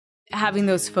having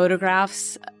those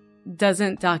photographs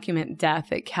doesn't document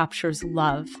death. It captures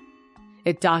love.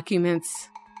 It documents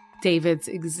David's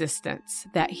existence,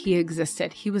 that he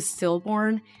existed. He was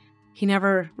stillborn. He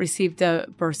never received a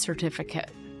birth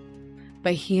certificate,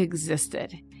 but he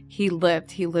existed. He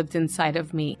lived inside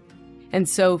of me. And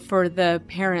so for the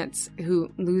parents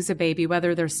who lose a baby,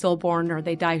 whether they're stillborn or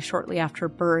they die shortly after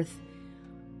birth,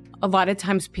 a lot of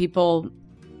times people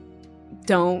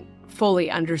don't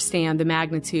fully understand the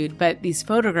magnitude, but these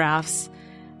photographs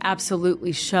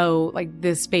absolutely show, like,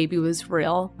 this baby was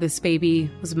real. This baby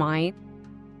was mine.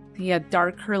 He had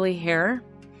dark curly hair,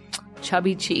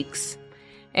 chubby cheeks,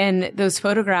 and those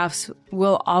photographs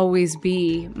will always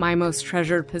be my most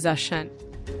treasured possession.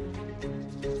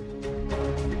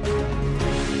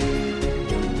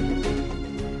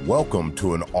 Welcome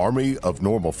to an army of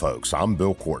normal folks. I'm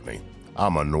Bill Courtney.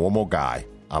 I'm a normal guy.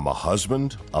 I'm a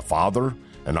husband, a father,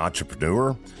 an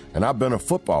entrepreneur, and I've been a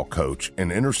football coach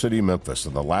in inner city Memphis,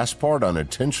 and the last part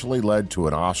unintentionally led to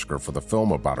an Oscar for the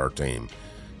film about our team.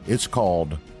 It's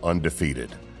called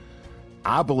Undefeated.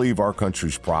 I believe our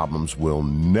country's problems will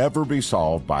never be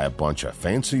solved by a bunch of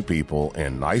fancy people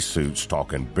in nice suits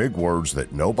talking big words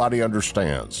that nobody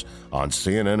understands on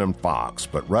CNN and Fox,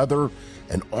 but rather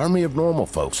an army of normal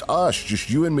folks, us,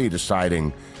 just you and me,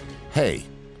 deciding, hey,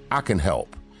 I can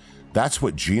help. That's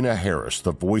what Gina Harris,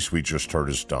 the voice we just heard,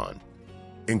 has done.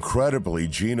 Incredibly,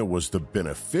 Gina was the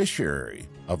beneficiary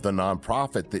of the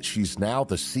nonprofit that she's now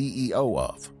the CEO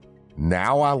of.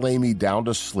 Now I Lay Me Down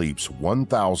to Sleep's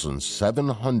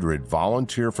 1,700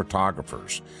 volunteer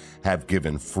photographers have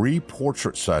given free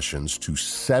portrait sessions to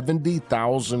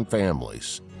 70,000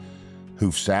 families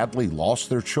who've sadly lost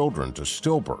their children to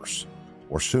stillbirths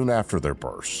or soon after their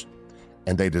births,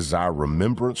 and they desire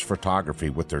remembrance photography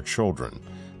with their children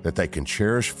that they can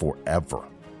cherish forever.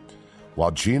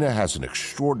 While Gina has an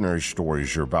extraordinary story,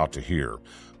 as you're about to hear,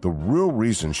 the real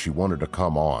reason she wanted to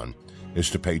come on is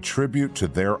to pay tribute to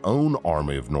their own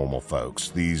army of normal folks,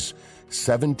 these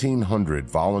 1,700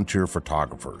 volunteer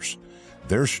photographers,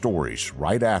 their stories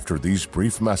right after these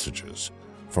brief messages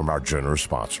from our generous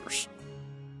sponsors.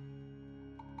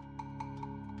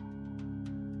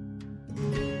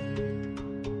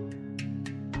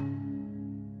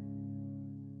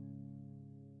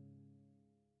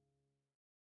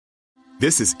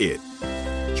 This is it,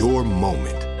 your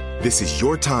moment. This is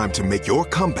your time to make your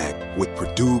comeback with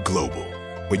Purdue Global.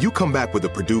 When you come back with a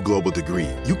Purdue Global degree,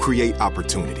 you create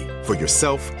opportunity for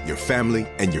yourself, your family,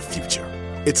 and your future.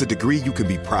 It's a degree you can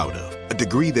be proud of, a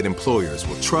degree that employers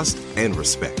will trust and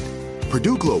respect.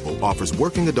 Purdue Global offers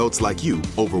working adults like you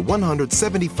over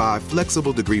 175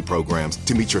 flexible degree programs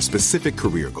to meet your specific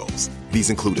career goals. These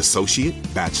include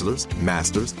associate, bachelor's,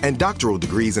 master's, and doctoral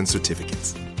degrees and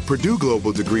certificates. Purdue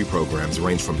Global degree programs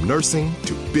range from nursing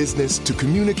to business to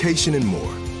communication and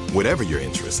more. Whatever your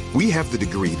interest, we have the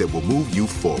degree that will move you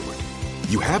forward.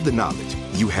 You have the knowledge,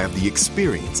 you have the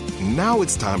experience. Now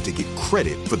it's time to get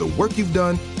credit for the work you've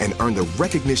done and earn the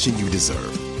recognition you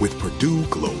deserve with Purdue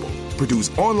Global, Purdue's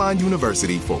online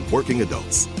university for working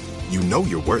adults. You know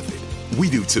you're worth it. We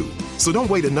do too. So don't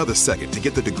wait another second to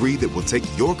get the degree that will take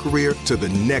your career to the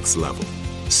next level.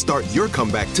 Start your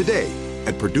comeback today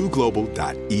at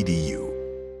purdueglobal.edu.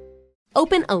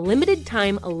 Open a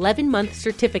limited-time 11-month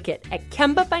certificate at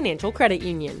Kemba Financial Credit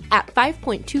Union. At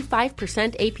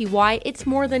 5.25% APY, it's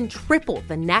more than triple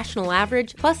the national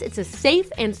average, plus it's a safe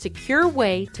and secure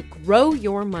way to grow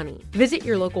your money. Visit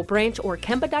your local branch or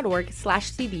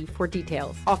kemba.org/CD for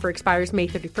details. Offer expires May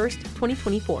 31st,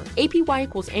 2024. APY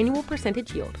equals annual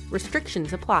percentage yield.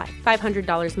 Restrictions apply.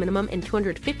 $500 minimum and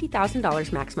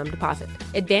 $250,000 maximum deposit.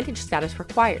 Advantage status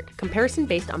required. Comparison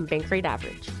based on bank rate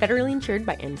average. Federally insured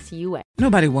by NCUA.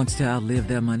 Nobody wants to outlive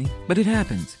their money, but it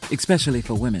happens, especially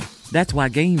for women. That's why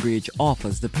Gainbridge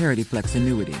offers the Parity Flex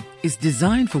annuity. It's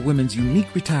designed for women's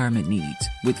unique retirement needs,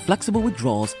 with flexible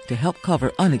withdrawals to help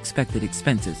cover unexpected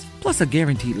expenses, plus a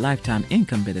guaranteed lifetime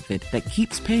income benefit that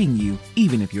keeps paying you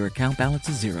even if your account balance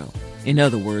is zero. In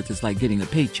other words, it's like getting a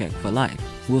paycheck for life.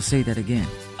 We'll say that again.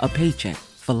 A paycheck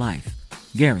for life.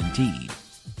 Guaranteed.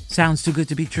 Sounds too good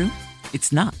to be true?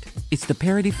 It's not. It's the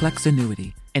Parity Flex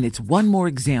annuity. And it's one more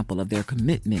example of their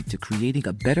commitment to creating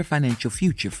a better financial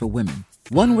future for women.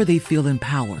 One where they feel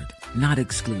empowered, not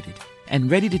excluded, and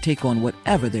ready to take on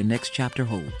whatever their next chapter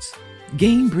holds.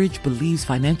 Gainbridge believes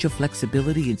financial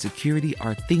flexibility and security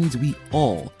are things we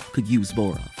all could use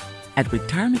more of. At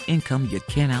retirement income you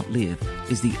can't outlive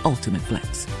is the ultimate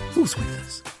flex. Who's with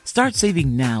us? Start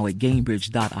saving now at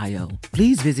Gainbridge.io.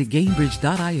 Please visit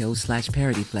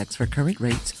Gainbridge.io/ParityFlex for current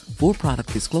rates, for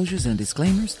product disclosures and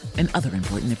disclaimers, and other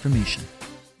important information.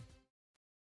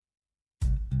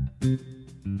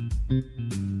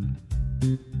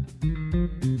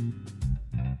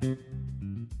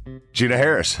 Gina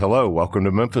Harris, hello. Welcome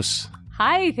to Memphis.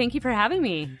 Hi, thank you for having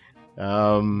me.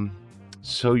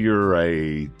 So you're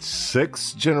a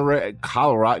sixth generation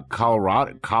Coloradan.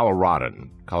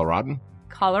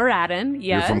 Coloradan,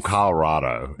 yes. You're from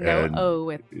Colorado. No,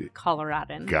 with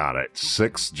Coloradan. Got it.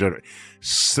 Sixth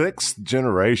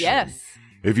generation. Yes.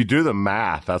 If you do the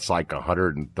math, that's like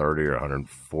 130 or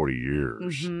 140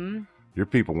 years. Mm-hmm. Your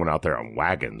people went out there on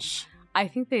wagons. I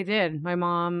think they did.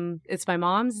 It's my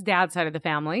mom's dad's side of the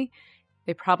family.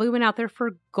 They probably went out there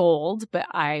for gold, but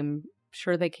I'm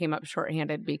sure they came up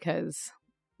shorthanded because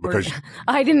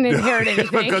I didn't inherit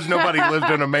anything. Because nobody lived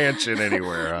in a mansion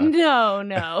anywhere. Huh?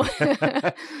 No.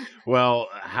 Well,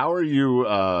 how are you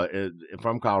if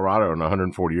I'm Colorado in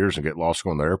 140 years and get lost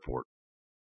going to the airport?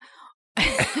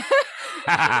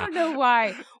 I don't know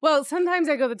why. Well, sometimes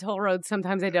I go the toll road,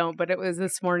 sometimes I don't. But it was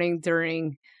this morning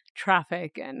during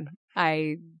traffic and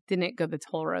I didn't go the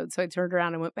toll road. So I turned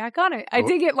around and went back on it. I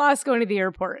did get lost going to the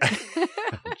airport.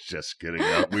 Just kidding.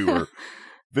 We were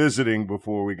visiting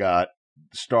before we got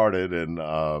started and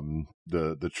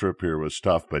the trip here was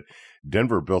tough. But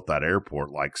Denver built that airport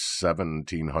like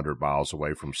 1,700 miles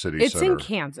away from city center. It's in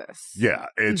Kansas. Yeah,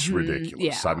 it's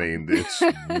ridiculous. Yeah. I mean, it's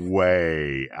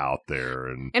way out there.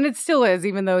 And it still is,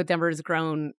 even though Denver's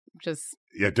grown just...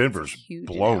 Yeah, Denver's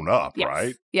blown up, yes.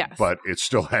 right? Yes. But it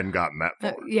still hadn't gotten that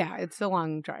far. Yeah, it's a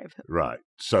long drive. Right.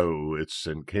 So it's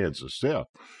in Kansas. Yeah.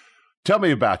 Tell me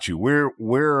about you. Where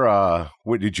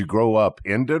did you grow up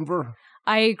in Denver?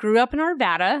 I grew up in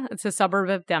Arvada. It's a suburb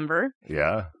of Denver.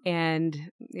 Yeah. And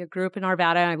I grew up in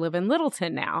Arvada. I live in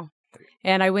Littleton now.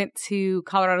 And I went to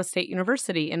Colorado State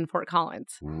University in Fort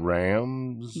Collins.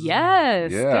 Rams?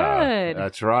 Yes. Yeah, good.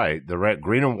 That's right. The red,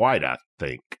 green and white, I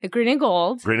think. Green and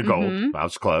gold. Green and gold. I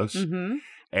was close. Mm-hmm.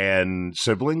 And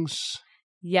siblings?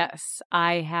 Yes.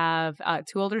 I have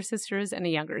 2 older sisters and a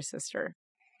younger sister.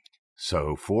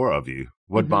 So 4 of you.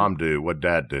 What'd mom do? What'd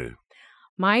dad do?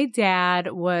 My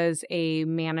dad was a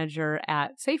manager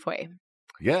at Safeway.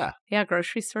 Yeah. Yeah,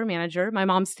 grocery store manager. My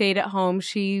mom stayed at home.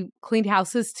 She cleaned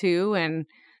houses too and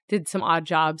did some odd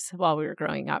jobs while we were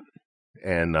growing up.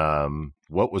 And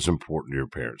what was important to your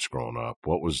parents growing up?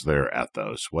 What was their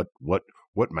ethos? What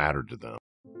mattered to them?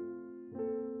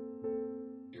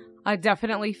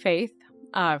 Definitely faith.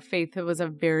 Faith was a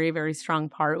very, very strong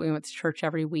part. We went to church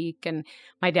every week, and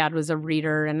my dad was a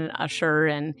reader and an usher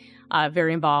and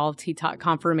very involved. He taught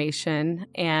confirmation,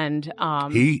 and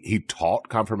he taught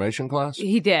confirmation class?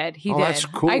 He did. He did. That's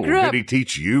cool. Did he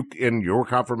teach you in your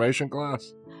confirmation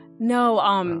class?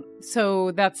 No.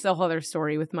 So that's a whole other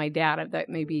story with my dad that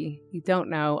maybe you don't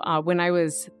know. When I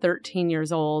was 13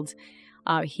 years old,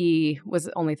 he was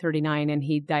only 39, and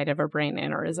he died of a brain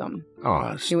aneurysm. Oh,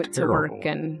 that's He went terrible. to work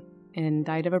and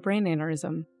died of a brain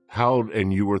aneurysm. How old?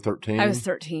 And you were 13? I was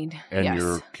 13. And yes.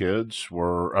 your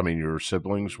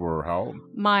siblings were how old?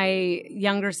 My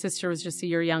younger sister was just a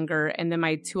year younger, and then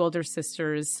my 2 older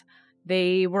sisters,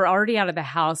 they were already out of the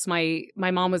house. My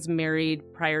mom was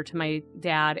married prior to my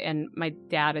dad, and my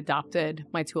dad adopted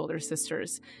my 2 older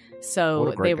sisters. So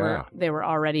What a great they were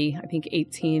already, I think,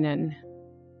 18 and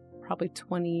probably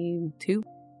 22.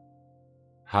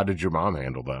 How did your mom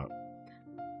handle that?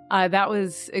 That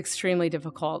was extremely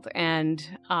difficult and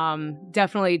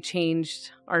definitely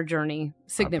changed our journey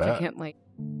significantly.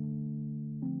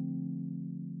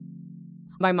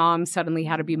 My mom suddenly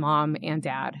had to be mom and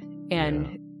dad.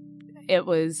 And it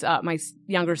was my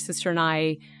younger sister and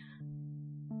I,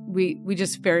 we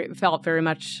just felt very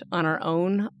much on our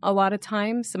own a lot of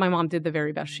times. So my mom did the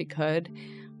very best she could.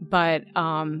 But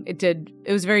it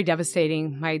was very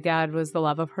devastating. My dad was the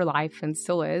love of her life and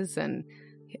still is. And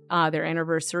their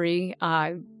anniversary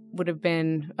would have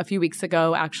been a few weeks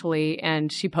ago, actually,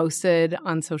 and she posted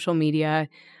on social media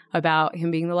about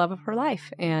him being the love of her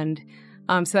life. And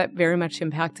so that very much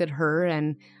impacted her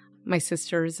and my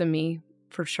sisters and me,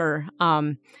 for sure.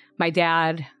 My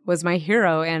dad was my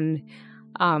hero, and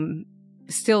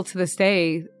still to this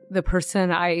day, the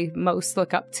person I most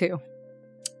look up to.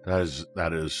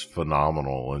 That is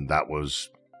phenomenal, and that was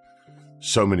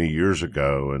so many years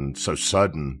ago and so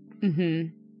sudden.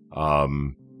 Mm-hmm.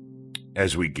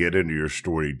 As we get into your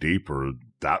story deeper,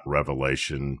 that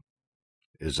revelation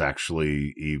is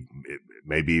actually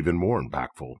maybe even more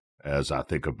impactful as I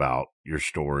think about your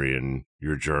story and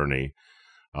your journey.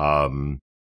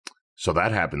 So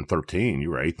that happened 13.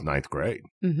 You were 8th, 9th grade.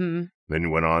 Mm-hmm. Then you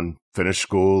went on, finished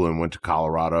school, and went to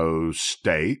Colorado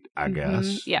State, I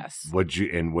guess. Yes. What'd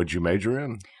you major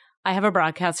in? I have a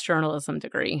broadcast journalism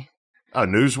degree. A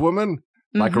newswoman?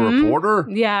 Like a reporter?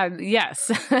 Yeah,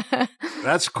 yes.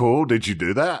 That's cool. Did you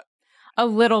do that? A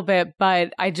little bit,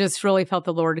 but I just really felt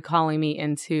the Lord calling me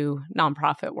into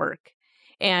nonprofit work.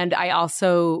 And I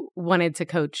also wanted to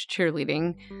coach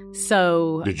cheerleading.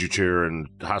 So did you cheer in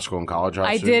high school and college?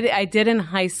 I did in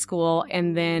high school,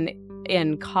 and then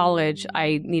in college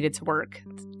I needed to work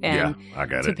and I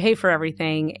got to pay for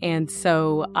everything. And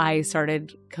so I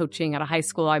started coaching at a high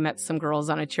school. I met some girls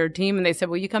on a cheer team, and they said,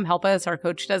 "Will you come help us? Our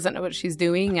coach doesn't know what she's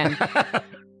doing." And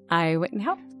I went and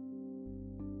helped.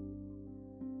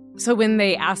 So when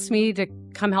they asked me to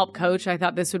come help coach, I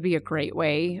thought this would be a great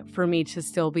way for me to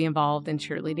still be involved in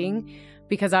cheerleading,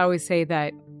 because I always say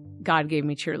that God gave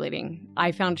me cheerleading.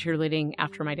 I found cheerleading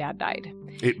after my dad died.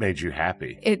 It made you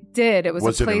happy. It did. It was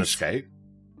Was a place. it an escape?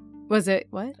 Was it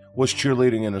what? Was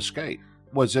cheerleading an escape?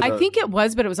 Was it? I think it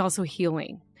was, but it was also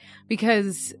healing,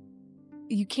 because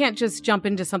you can't just jump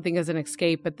into something as an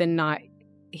escape, but then not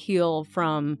heal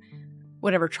from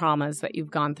whatever traumas that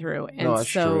you've gone through. And no, that's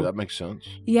true. That makes sense.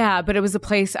 Yeah, but it was a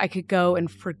place I could go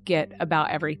and forget about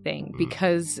everything,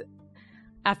 because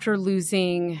after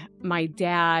losing my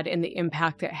dad and the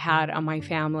impact it had on my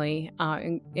family,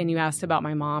 and you asked about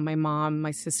my mom,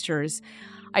 my sisters,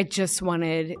 I just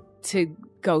wanted to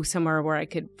go somewhere where I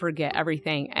could forget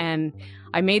everything. And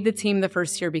I made the team the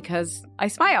first year because I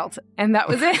smiled, and that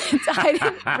was it. I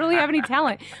didn't really have any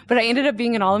talent, but I ended up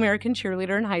being an All-American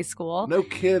cheerleader in high school. No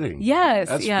kidding. Yes.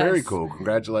 That's very cool.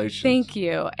 Congratulations. Thank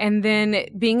you. And then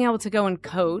being able to go and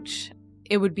coach,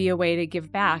 it would be a way to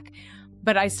give back.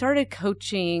 But I started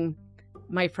coaching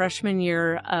my freshman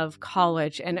year of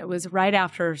college, and it was right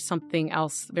after something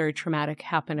else very traumatic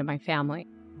happened in my family.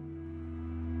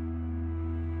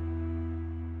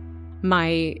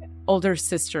 My older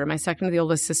sister, my second to the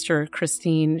oldest sister,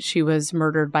 Christine, she was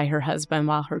murdered by her husband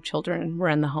while her children were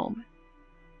in the home.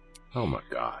 Oh my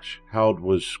gosh. How old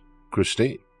was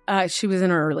Christine? She was in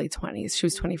her early 20s. She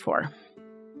was 24.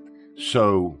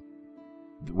 So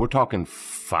we're talking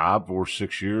 5 or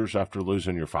 6 years after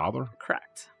losing your father?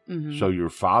 Correct. Mm-hmm. So your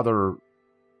father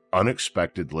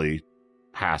unexpectedly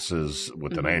passes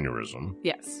with an aneurysm.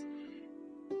 Yes.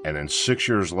 And then 6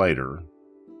 years later,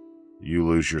 you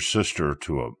lose your sister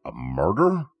to a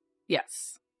murder?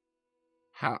 Yes.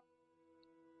 How?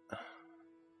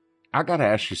 I got to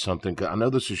ask you something. 'Cause I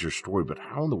know this is your story, but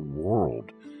how in the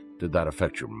world did that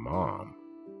affect your mom?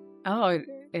 Oh,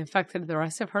 it affected the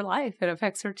rest of her life. It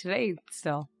affects her today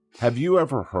still. Have you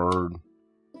ever heard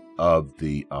of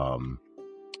the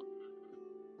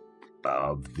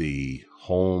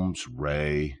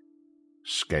Holmes-Ray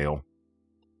scale?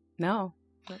 No.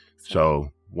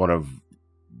 So one of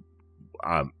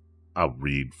I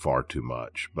read far too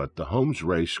much, but the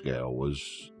Holmes-Ray scale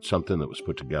was something that was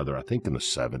put together, I think in the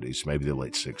 70s, maybe the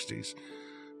late 60s,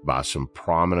 by some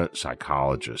prominent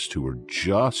psychologists who were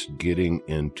just getting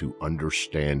into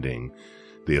understanding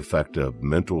the effect of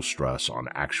mental stress on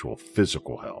actual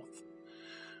physical health.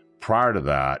 Prior to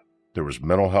that, there was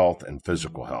mental health and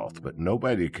physical health, but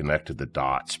nobody connected the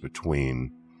dots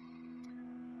between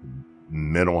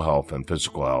mental health and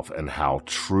physical health, and how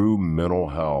true mental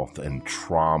health and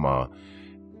trauma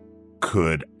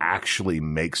could actually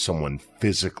make someone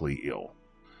physically ill.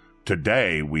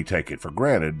 Today, we take it for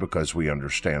granted because we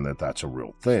understand that that's a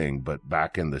real thing, but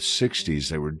back in the 60s,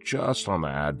 they were just on the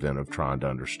advent of trying to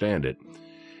understand it.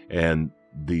 And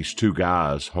these two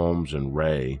guys, Holmes and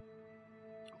Ray,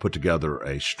 put together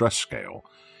a stress scale,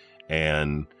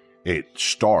 and it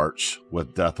starts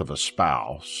with death of a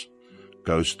spouse,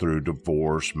 goes through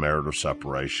divorce, marital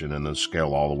separation, and the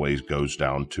scale all the way goes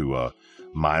down to a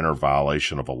minor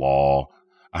violation of a law.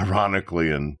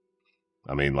 Ironically,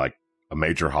 like a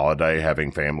major holiday,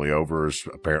 having family over is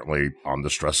apparently on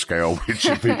the stress scale, which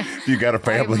if you got a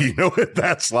family, you know what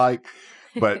that's like.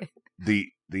 But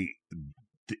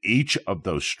each of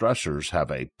those stressors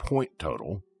have a point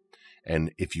total.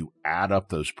 And if you add up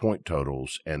those point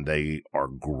totals and they are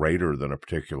greater than a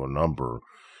particular number,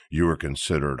 you are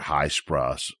considered high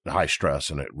stress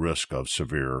and at risk of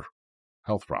severe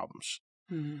health problems.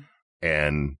 Mm-hmm.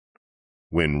 And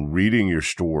when reading your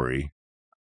story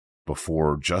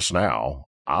before just now,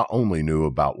 I only knew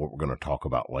about what we're going to talk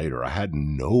about later. I had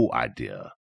no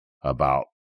idea about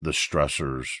the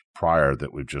stressors prior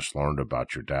that we've just learned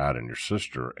about your dad and your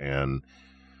sister. And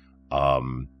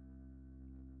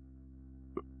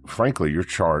frankly, your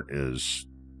chart is,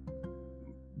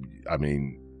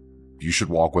 you should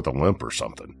walk with a limp or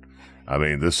something.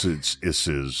 This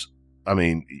is,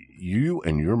 you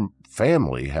and your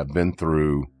family have been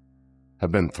through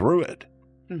it.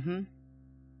 Mm-hmm.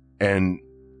 And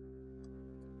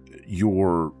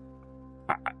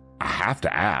I have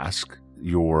to ask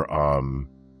your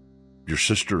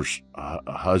sister's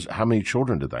husband, how many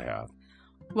children did they have?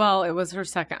 Well, it was her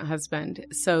second husband.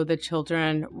 So the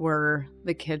children were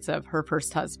the kids of her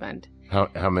first husband.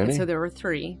 How many? And so there were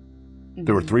 3.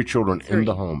 There were 3 children in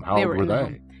the home. How old were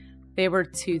they? They were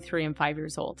 2, 3, and 5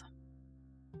 years old.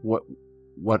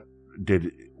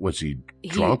 Was he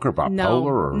drunk or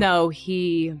bipolar? No,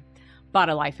 he bought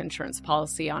a life insurance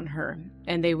policy on her,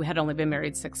 and they had only been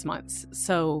married 6 months.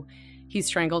 So he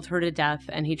strangled her to death,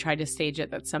 and he tried to stage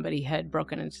it that somebody had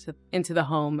broken into the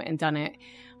home and done it.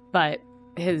 But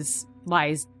his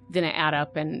lies didn't add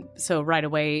up, and so right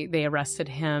away they arrested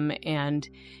him, and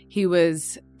he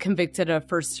was convicted of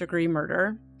first-degree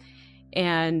murder,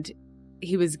 and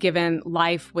he was given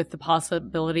life with the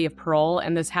possibility of parole,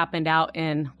 and this happened out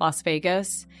in Las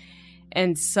Vegas.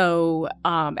 And so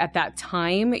at that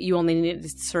time, you only needed to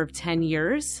serve 10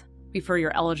 years before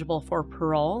you're eligible for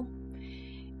parole.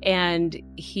 And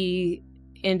he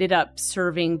ended up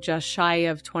serving just shy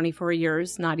of 24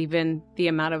 years, not even the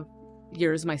amount of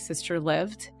years my sister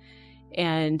lived,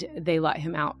 and they let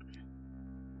him out.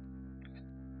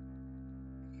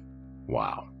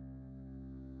 Wow.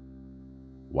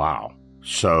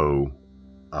 So,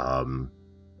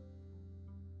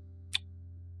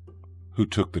 who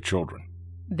took the children?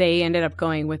 They ended up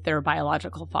going with their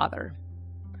biological father.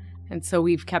 And so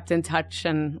we've kept in touch,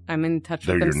 and I'm in touch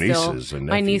with them still. They're your nieces and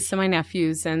nephews. My niece and my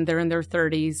nephews, and they're in their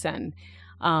 30s and,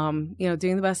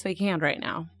 doing the best they can right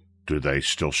now. Do they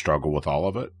still struggle with all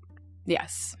of it?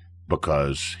 Yes.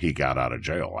 Because he got out of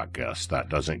jail, I guess. That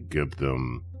doesn't give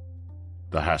them,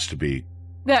 that has to be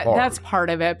That's part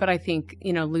of it, but I think,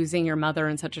 losing your mother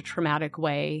in such a traumatic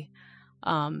way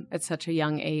at such a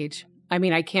young age. I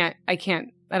mean, I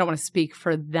don't want to speak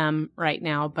for them right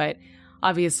now, but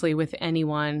obviously with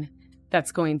anyone,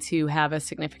 that's going to have a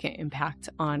significant impact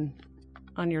on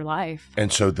your life.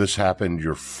 And so this happened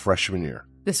your freshman year?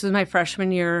 This was my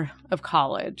freshman year of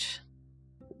college.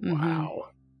 Mm-hmm. Wow.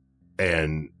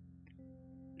 And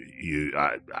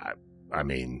I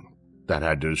mean, that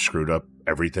had to have screwed up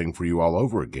everything for you all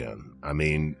over again. I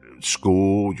mean,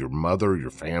 school, your mother, your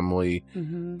family,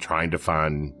 mm-hmm. trying to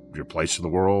find your place in the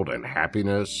world and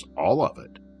happiness, all of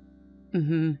it.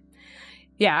 Mm-hmm.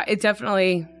 Yeah, it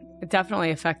definitely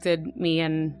affected me.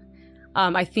 And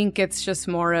I think it's just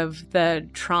more of the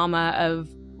trauma of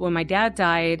when my dad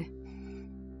died.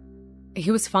 He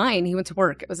was fine. He went to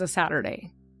work. It was a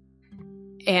Saturday.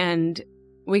 And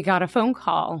we got a phone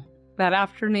call that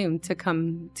afternoon to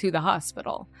come to the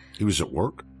hospital. He was at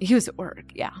work? He was at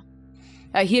work, yeah.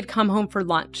 He had come home for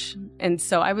lunch. And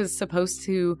so I was supposed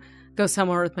to go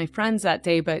somewhere with my friends that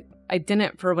day, but I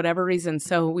didn't for whatever reason.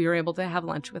 So we were able to have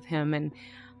lunch with him. And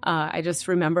I just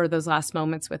remember those last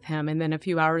moments with him. And then a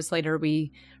few hours later,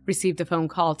 we received a phone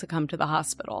call to come to the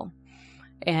hospital.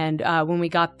 And when we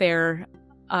got there,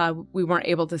 we weren't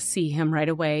able to see him right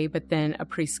away, but then a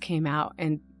priest came out,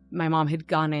 and my mom had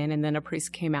gone in, and then a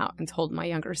priest came out and told my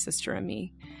younger sister and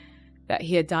me that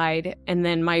he had died. And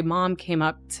then my mom came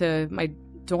up to my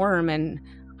dorm, and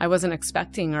I wasn't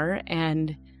expecting her,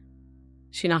 and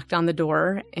she knocked on the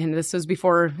door, and this was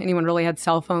before anyone really had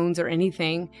cell phones or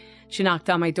anything. She knocked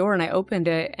on my door, and I opened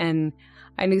it, and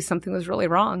I knew something was really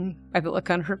wrong by the look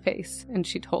on her face, and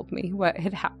she told me what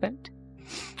had happened.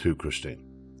 To Christine?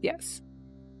 Yes.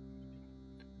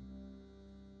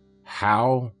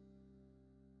 How?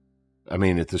 I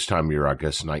mean, at this time you're, I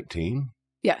guess, 19?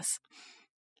 Yes.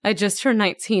 I just turned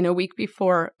 19 a week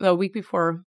before.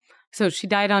 So she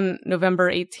died on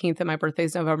November 18th, and my birthday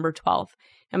is November 12th.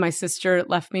 And my sister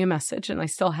left me a message, and I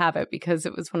still have it because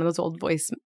it was one of those old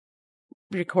voice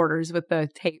recorders with the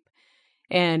tape.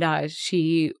 And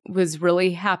she was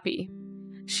really happy.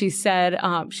 She said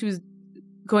she was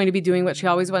going to be doing what she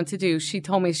always wanted to do. She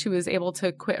told me she was able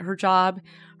to quit her job.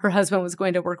 Her husband was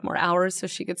going to work more hours so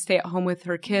she could stay at home with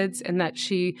her kids, and that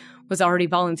she was already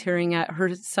volunteering at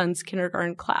her son's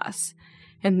kindergarten class.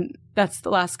 And that's the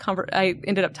last I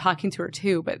ended up talking to her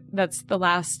too, but that's the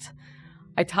last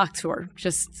I talked to her,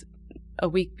 just a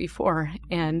week before.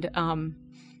 And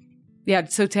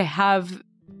so to have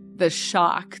the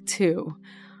shock too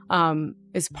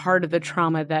is part of the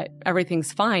trauma, that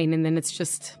everything's fine, and then it's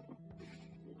just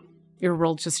your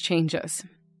world just changes.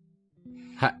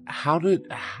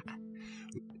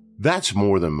 That's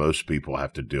more than most people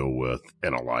have to deal with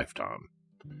in a lifetime,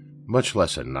 much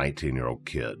less a 19-year-old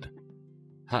kid.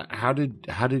 How do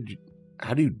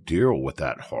you deal with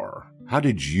that horror? How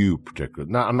did you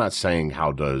particularly? Now, I'm not saying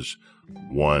how does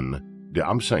one.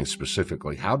 I'm saying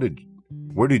specifically,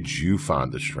 where did you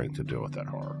find the strength to deal with that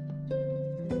horror?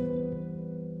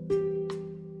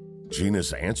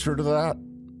 Gina's answer to that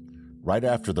right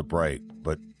after the break.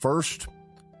 But first,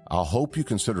 I hope you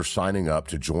consider signing up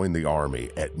to join the Army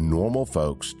at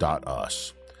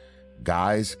normalfolks.us.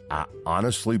 Guys, I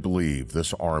honestly believe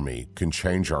this Army can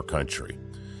change our country.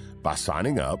 By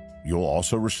signing up, you'll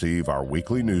also receive our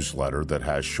weekly newsletter that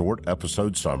has short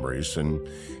episode summaries, and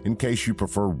in case you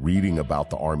prefer reading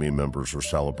about the Army members we're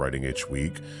celebrating each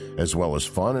week, as well as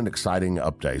fun and exciting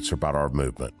updates about our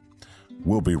movement.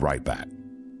 We'll be right back.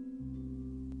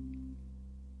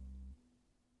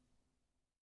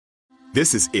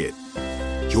 This is it.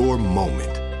 Your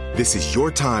moment. This is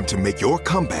your time to make your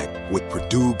comeback with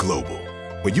Purdue Global.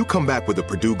 When you come back with a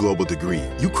Purdue Global degree,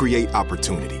 you create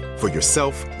opportunity for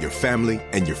yourself, your family,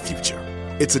 and your future.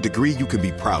 It's a degree you can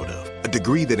be proud of, a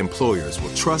degree that employers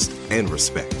will trust and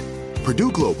respect.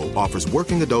 Purdue Global offers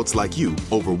working adults like you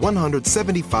over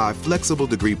 175 flexible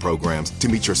degree programs to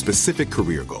meet your specific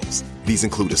career goals. These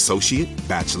include associate,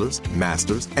 bachelor's,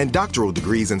 master's, and doctoral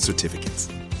degrees and certificates.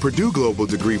 Purdue Global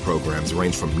degree programs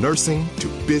range from nursing to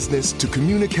business to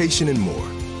communication and more.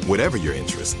 Whatever your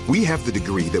interest, we have the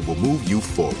degree that will move you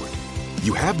forward.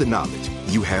 You have the knowledge,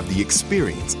 you have the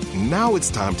experience. Now it's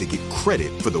time to get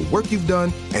credit for the work you've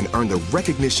done and earn the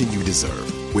recognition you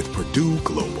deserve with Purdue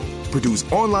Global,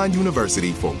 Purdue's online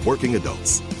university for working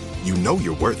adults. You know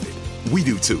you're worth it. We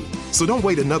do too. So don't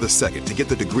wait another second to get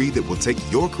the degree that will take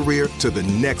your career to the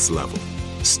next level.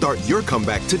 Start your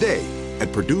comeback today at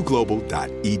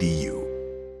purdueglobal.edu.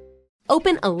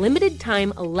 Open a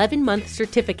limited-time 11-month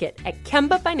certificate at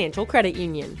Kemba Financial Credit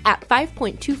Union. At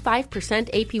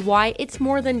 5.25% APY, it's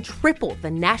more than triple the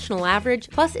national average,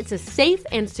 plus it's a safe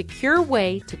and secure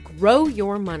way to grow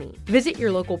your money. Visit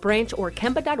your local branch or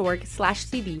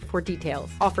kemba.org/CD for details.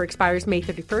 Offer expires May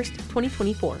 31st,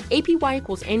 2024. APY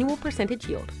equals annual percentage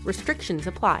yield. Restrictions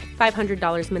apply.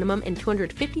 $500 minimum and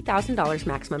 $250,000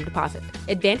 maximum deposit.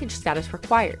 Advantage status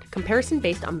required. Comparison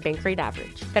based on bank rate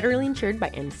average. Federally insured by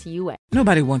NCUA.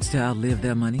 Nobody wants to outlive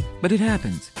their money, but it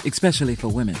happens, especially for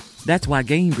women. That's why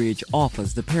Gainbridge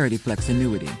offers the Parity Flex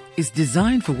annuity. It's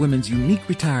designed for women's unique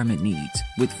retirement needs,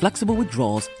 with flexible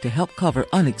withdrawals to help cover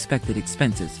unexpected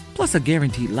expenses, plus a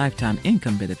guaranteed lifetime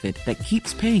income benefit that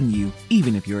keeps paying you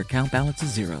even if your account balance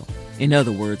is zero. In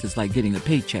other words, it's like getting a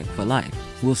paycheck for life.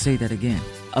 We'll say that again.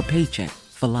 A paycheck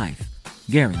for life.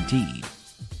 Guaranteed.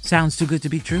 Sounds too good to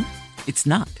be true? It's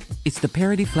not. It's the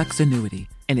Parity Flex annuity.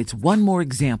 And it's one more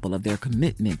example of their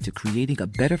commitment to creating a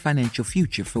better financial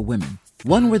future for women.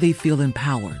 One where they feel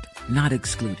empowered, not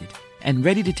excluded, and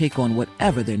ready to take on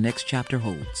whatever their next chapter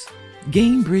holds.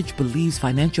 Gainbridge believes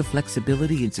financial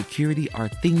flexibility and security are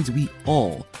things we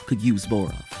all could use more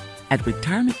of. At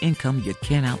retirement income you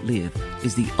can't outlive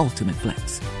is the ultimate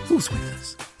flex. Who's with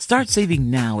us? Start saving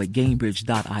now at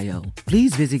Gainbridge.io.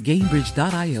 Please visit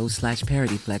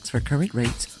Gainbridge.io/ParityFlex for current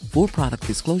rates, for product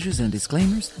disclosures and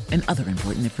disclaimers, and other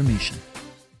important information.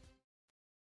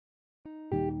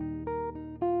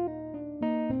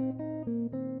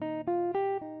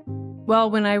 Well,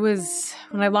 when I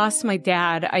lost my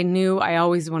dad, I knew I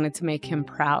always wanted to make him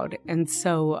proud. And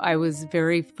so I was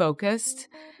very focused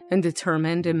and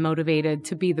determined and motivated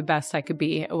to be the best I could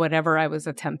be at whatever I was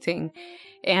attempting.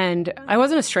 And I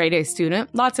wasn't a straight A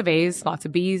student, lots of A's, lots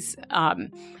of B's.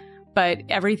 But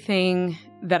everything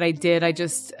that I did, I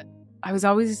was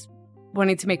always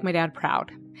wanting to make my dad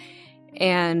proud.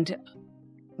 And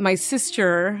my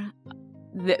sister,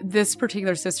 this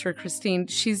particular sister, Christine,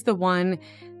 she's the one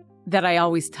that I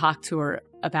always talked to her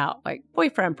about like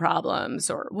boyfriend problems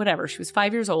or whatever. She was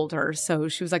 5 years older, so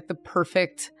she was like the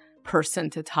perfect person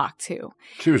to talk to.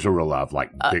 She was a real live, like,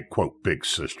 big, quote, big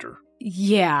sister.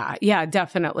 Yeah,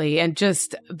 definitely. And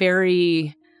just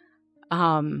very,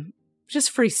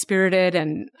 just free-spirited.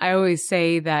 And I always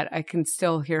say that I can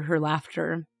still hear her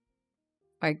laughter.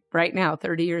 Like right now,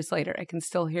 30 years later, I can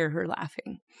still hear her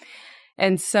laughing.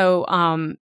 And so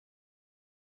I'm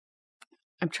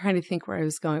trying to think where I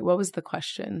was going. What was the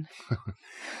question?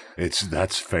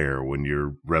 That's fair when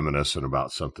you're reminiscing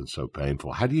about something so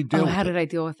painful. How do you deal with it? How did I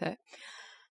deal with it?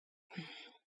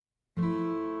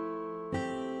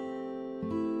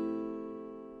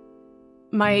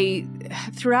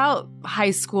 Throughout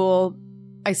high school,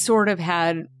 I sort of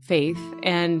had faith.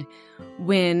 And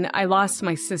when I lost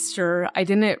my sister, I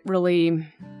didn't really,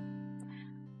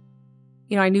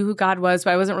 I knew who God was,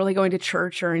 but I wasn't really going to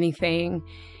church or anything.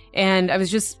 And I was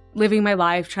just living my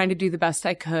life, trying to do the best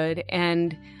I could.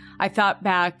 And I thought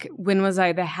back, when was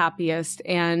I the happiest?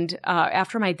 And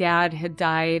after my dad had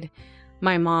died,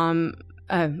 my mom,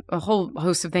 a whole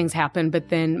host of things happened, but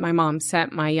then my mom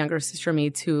sent my younger sister and me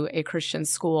to a Christian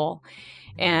school.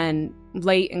 And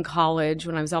late in college,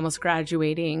 when I was almost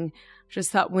graduating, just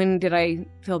thought, when did I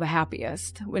feel the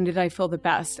happiest? When did I feel the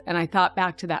best? And I thought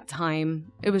back to that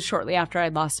time. It was shortly after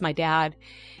I'd lost my dad.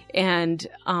 And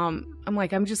I'm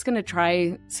like, I'm just going to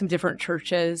try some different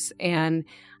churches. And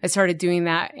I started doing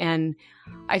that. And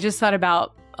I just thought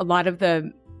about a lot of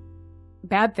the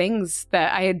bad things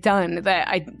that I had done that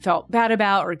I felt bad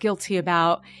about or guilty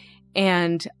about.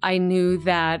 And I knew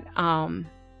that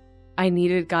I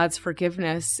needed God's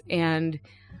forgiveness. And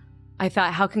I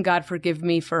thought, how can God forgive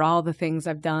me for all the things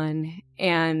I've done?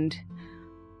 And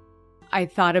I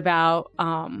thought about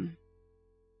the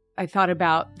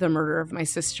murder of my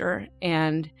sister,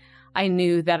 and I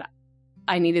knew that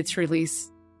I needed to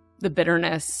release the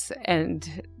bitterness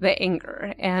and the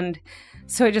anger. And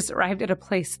so I just arrived at a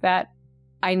place that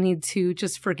I need to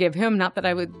just forgive him. Not that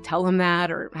I would tell him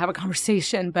that or have a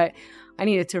conversation, but I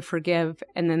needed to forgive.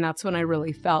 And then that's when I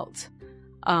really felt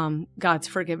God's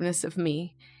forgiveness of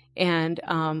me and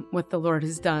what the Lord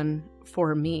has done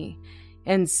for me.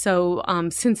 And so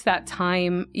since that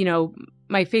time, you know,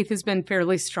 my faith has been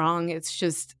fairly strong.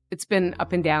 It's been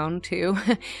up and down too.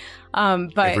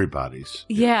 But everybody's.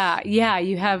 Yeah.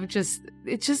 You have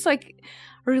it's just like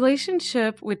a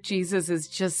relationship with Jesus is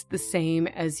just the same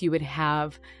as you would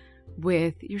have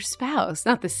with your spouse.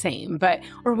 Not the same,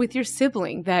 or with your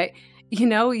sibling, that, you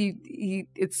know,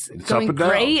 it's going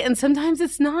great and sometimes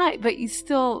it's not, but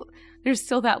there's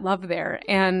still that love there.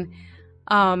 And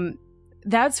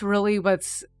that's really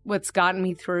what's gotten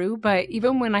me through. But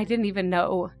even when I didn't even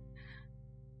know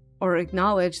or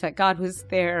acknowledge that God was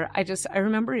there, I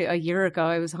remember a year ago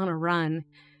I was on a run,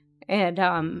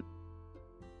 and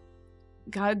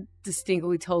God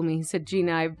distinctly told me, he said,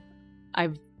 Gina,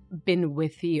 I've been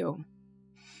with you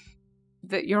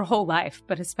your whole life,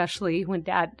 but especially when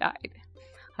Dad died.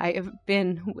 I have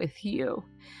been with you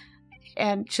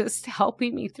and just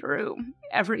helping me through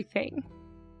everything.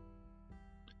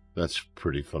 That's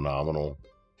pretty phenomenal.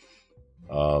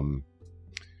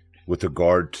 With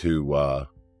regard to,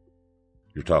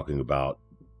 you're talking about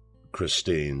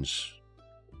Christine's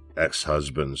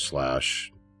ex-husband /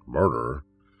 murderer.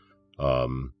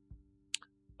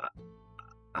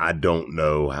 I don't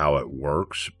know how it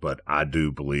works, but I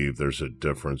do believe there's a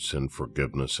difference in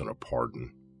forgiveness and a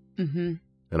pardon. Mm-hmm.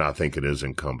 And I think it is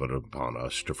incumbent upon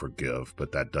us to forgive,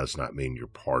 but that does not mean you're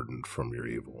pardoned from your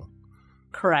evil.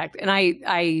 Correct. And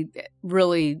I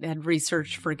really had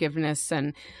researched forgiveness,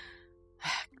 and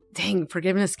dang,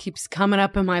 forgiveness keeps coming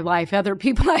up in my life. Other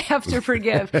people I have to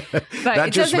forgive. But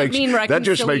it doesn't mean reconciliation. That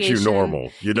just makes you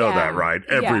normal. You know that, right?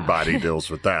 Everybody deals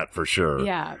with that for sure.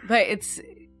 Yeah. But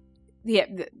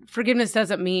forgiveness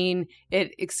doesn't mean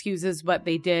it excuses what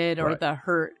they did or the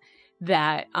hurt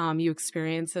that you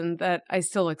experience and that I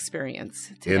still experience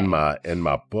today. In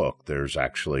my book, there's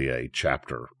actually a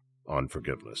chapter on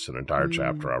forgiveness, an entire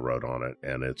chapter I wrote on it,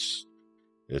 and it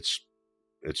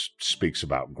speaks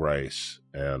about grace.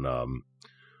 And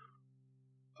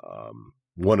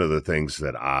one of the things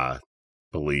that I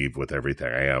believe with everything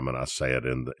I am, and I say it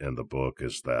in the book,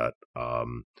 is that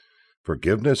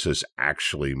forgiveness is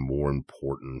actually more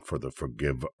important for the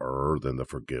forgiver than the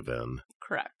forgiven.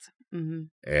 Correct. Mm-hmm.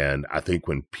 And I think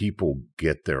when people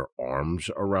get their arms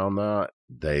around that,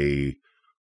 they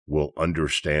will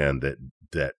understand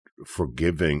that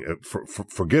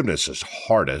forgiveness is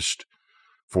hardest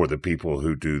for the people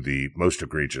who do the most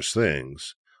egregious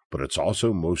things, but it's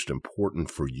also most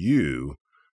important for you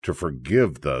to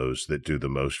forgive those that do the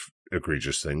most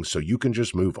egregious things so you can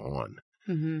just move on.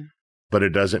 Mm-hmm. But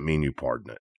it doesn't mean you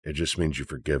pardon it. It just means you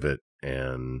forgive it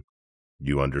and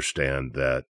you understand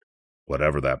that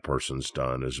whatever that person's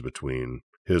done is between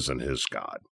his and his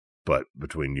God. But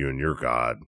between you and your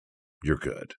God, you're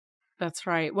good. That's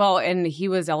right. Well, and he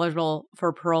was eligible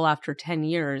for parole after 10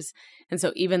 years. And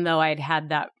so even though I'd had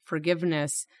that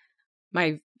forgiveness,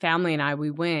 my family and I,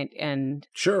 we went and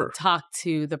talked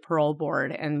to the parole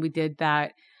board. And we did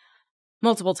that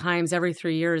multiple times every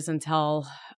 3 years until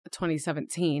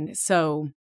 2017. So,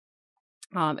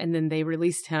 and then they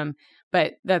released him.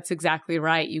 But that's exactly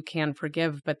right. You can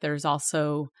forgive, but there's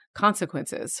also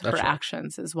consequences for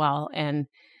actions as well. And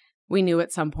we knew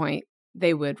at some point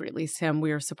they would release him.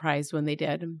 We were surprised when they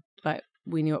did, but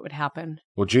we knew it would happen.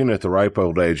 Well, Gina, at the ripe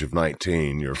old age of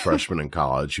 19, you're a freshman in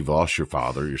college. You've lost your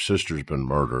father. Your sister's been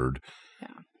murdered.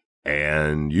 Yeah.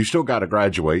 And you still got to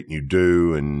graduate, and you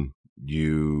do. And do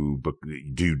you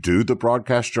do the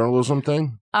broadcast journalism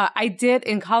thing? I did.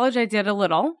 In college, I did a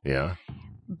little. Yeah.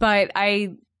 But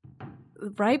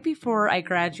right before I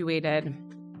graduated,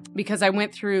 because I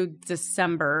went through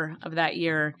December of that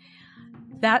year,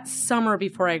 that summer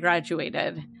before I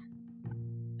graduated,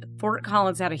 Fort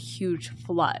Collins had a huge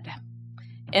flood.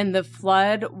 And the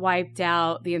flood wiped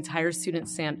out the entire student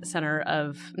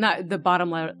center not the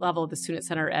bottom level of the student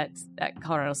center at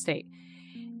Colorado State.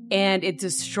 And it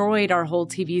destroyed our whole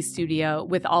TV studio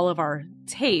with all of our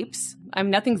tapes. I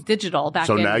mean, nothing's digital back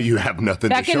so now you have nothing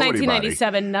to show anybody. Back in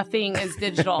 1997, nothing is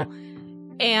digital.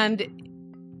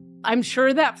 And I'm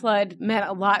sure that flood meant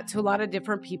a lot to a lot of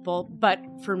different people. But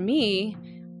for me,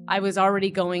 I was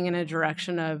already going in a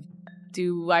direction of,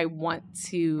 do I want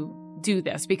to do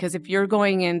this? Because if you're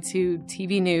going into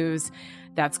TV news,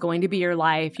 that's going to be your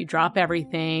life. You drop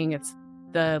everything. It's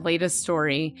the latest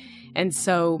story. And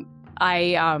so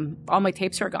all my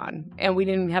tapes are gone, and we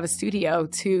didn't have a studio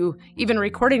to even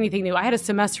record anything new. I had a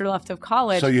semester left of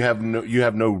college. So you have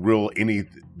no real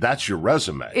that's your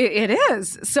resume. It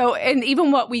is. So, and even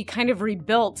what we kind of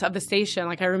rebuilt of the station,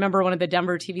 like I remember one of the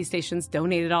Denver TV stations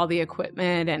donated all the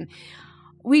equipment, and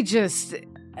we just,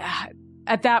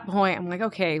 at that point, I'm like,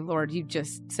 okay, Lord, you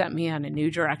just sent me on a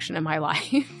new direction in my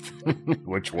life.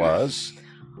 Which was?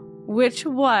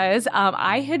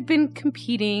 I had been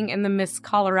competing in the Miss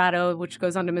Colorado, which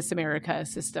goes on to Miss America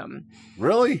system.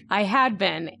 Really? I had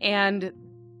been. And,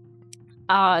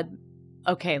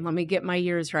 okay, let me get my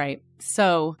years right.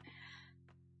 So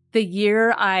the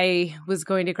year I was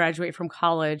going to graduate from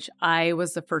college, I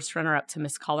was the first runner-up to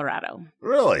Miss Colorado.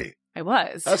 Really? I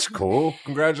was. That's cool.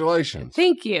 Congratulations.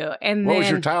 Thank you. And what was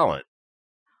your talent?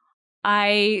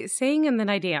 I sang and then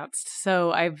I danced.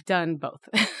 So I've done both.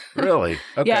 Really?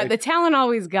 Okay. Yeah, the talent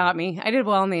always got me. I did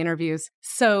well in the interviews.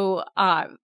 So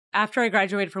after I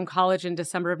graduated from college in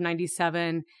December of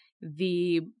 97,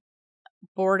 the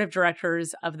board of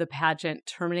directors of the pageant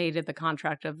terminated the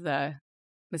contract of the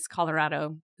Miss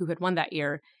Colorado who had won that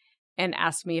year and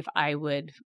asked me if I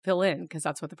would fill in, because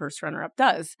that's what the first runner-up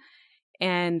does.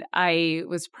 And I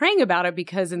was praying about it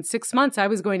because in 6 months, I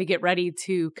was going to get ready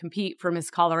to compete for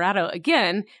Miss Colorado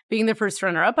again, being the first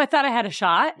runner-up. I thought I had a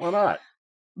shot. Why not?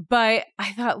 But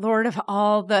I thought, Lord, of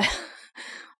all the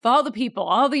people,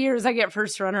 all the years I get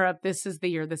first runner-up, this is the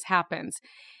year this happens.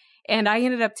 And I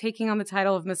ended up taking on the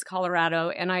title of Miss Colorado.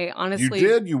 And I honestly... You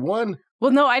did? You won?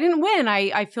 Well, no, I didn't win.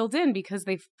 I filled in because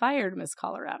they fired Miss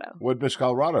Colorado. What did Miss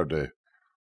Colorado do?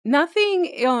 Nothing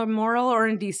immoral or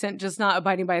indecent, just not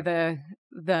abiding by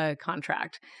the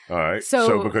contract. All right.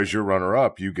 So because you're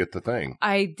runner-up, you get the thing.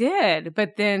 I did.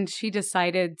 But then she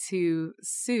decided to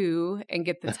sue and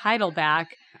get the title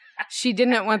back. She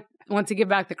didn't want to give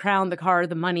back the crown, the car,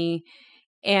 the money.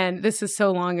 And this is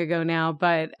so long ago now.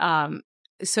 But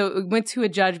so it went to a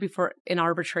judge before in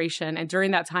arbitration. And during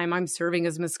that time, I'm serving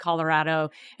as Miss Colorado.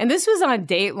 And this was on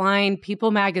Dateline, People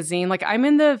Magazine. Like, I'm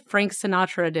in the Frank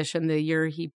Sinatra edition the year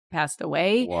he passed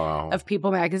away. Wow. Of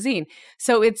People Magazine.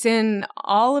 So it's in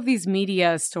all of these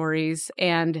media stories.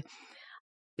 And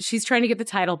she's trying to get the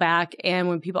title back. And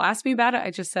when people asked me about it,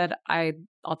 I just said,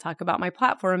 I'll talk about my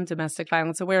platform, domestic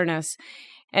violence awareness.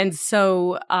 And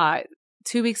so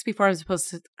 2 weeks before I was supposed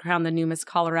to crown the new Miss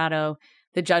Colorado,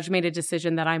 the judge made a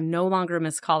decision that I'm no longer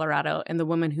Miss Colorado, and the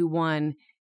woman who won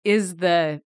is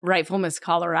the rightful Miss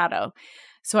Colorado.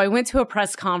 So I went to a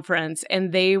press conference,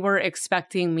 and they were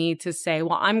expecting me to say,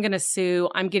 well, I'm going to sue.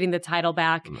 I'm getting the title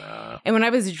back. Nah. And when I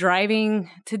was driving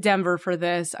to Denver for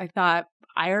this, I thought,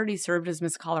 I already served as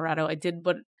Miss Colorado. I did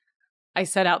what I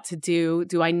set out to do.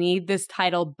 Do I need this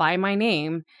title by my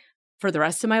name for the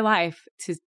rest of my life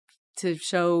to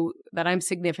show that I'm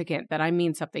significant, that I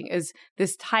mean something? Is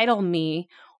this title me,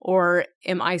 or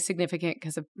am I significant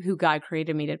because of who God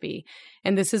created me to be?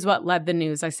 And this is what led the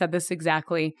news. I said this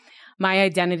exactly. My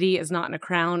identity is not in a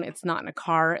crown. It's not in a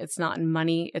car. It's not in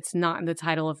money. It's not in the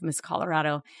title of Miss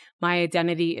Colorado. My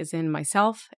identity is in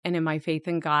myself and in my faith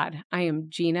in God. I am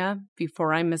Gina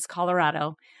before I'm Miss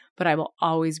Colorado, but I will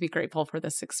always be grateful for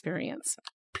this experience.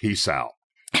 Peace out.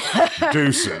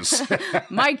 Deuces.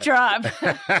 Mic drop.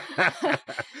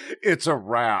 It's a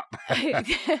wrap.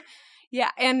 Yeah.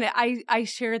 And I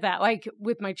share that, like,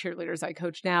 with my cheerleaders I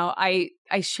coach now. I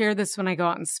share this when I go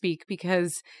out and speak,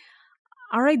 because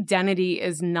our identity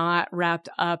is not wrapped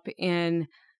up in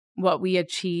what we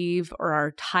achieve or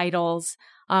our titles.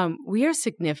 We are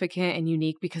significant and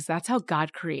unique because that's how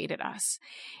God created us.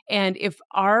 And if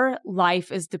our life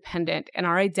is dependent and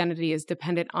our identity is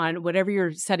dependent on whatever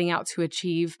you're setting out to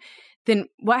achieve, then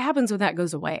what happens when that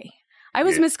goes away? I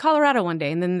was Miss Colorado one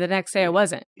day, and then the next day I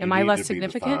wasn't. Am I less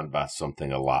significant? You need to be defined by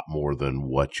something a lot more than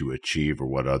what you achieve or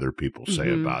what other people say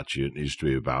about you. It needs to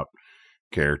be about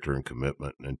character and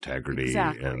commitment and integrity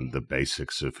and the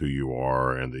basics of who you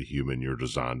are and the human you're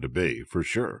designed to be, for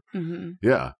sure. Mm-hmm.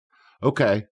 Yeah.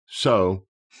 Okay. So,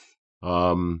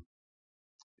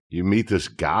 you meet this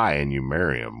guy and you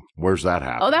marry him. Where's that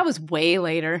happen? Oh, that was way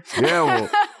later. Yeah. Well,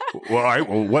 Well, all right.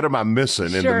 Well, what am I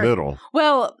missing in the middle?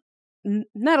 Well,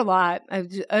 not a lot.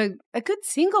 A good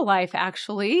single life,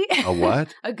 actually. A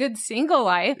what? A good single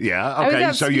life. Yeah.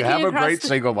 Okay. So you have a great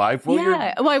single life. Well,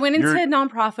 yeah. Well, I went into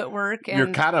nonprofit work. And,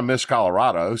 you're kind of Miss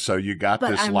Colorado, so you got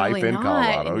this I'm life really in not,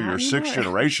 Colorado. not You're sixth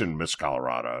generation Miss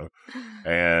Colorado,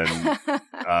 and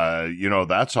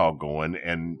that's all going.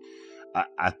 And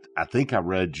I think I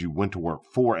read you went to work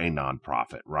for a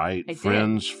nonprofit, right? I did.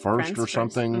 Friends First Friends or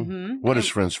something? First. Mm-hmm. What is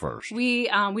Friends First? We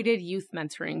did youth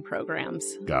mentoring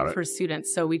programs for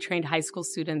students. So we trained high school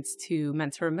students to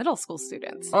mentor middle school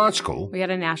students. Oh, that's cool. We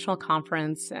had a national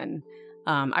conference, and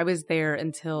I was there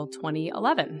until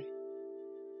 2011.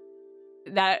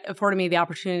 That afforded me the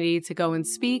opportunity to go and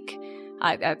speak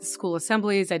at school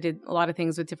assemblies. I did a lot of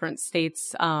things with different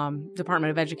states,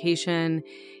 Department of Education,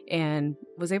 and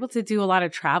was able to do a lot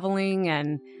of traveling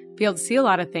and be able to see a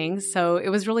lot of things. So it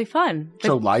was really fun.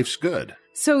 So life's good.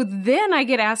 So then I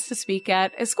get asked to speak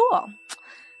at a school.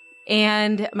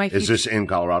 And is this in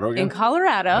Colorado again? In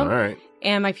Colorado. All right.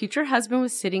 And my future husband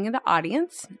was sitting in the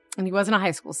audience, and he wasn't a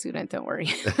high school student, don't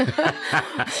worry.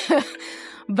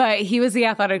 But he was the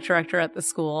athletic director at the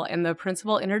school, and the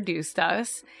principal introduced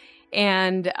us.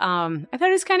 And I thought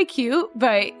it was kind of cute,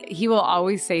 but he will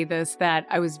always say this, that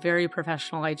I was very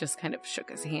professional. I just kind of shook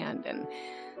his hand and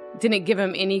didn't give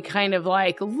him any kind of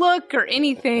look or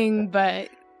anything, but...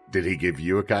 Did he give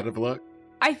you a kind of look?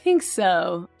 I think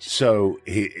so. So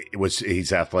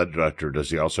he's athletic director.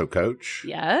 Does he also coach?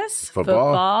 Yes.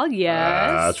 Football,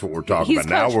 yes. That's what we're talking about.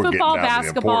 Now we're getting down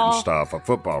to the important stuff. A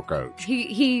football coach.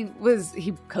 He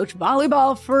coached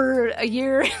volleyball for a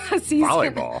year.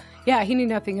 Volleyball? Yeah, he knew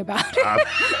nothing about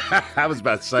it. I was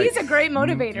about to say. He's a great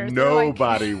motivator.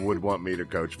 Nobody would want me to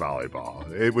coach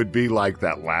volleyball. It would be like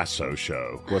that Lasso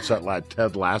show. What's that, like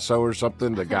Ted Lasso or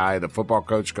something? The football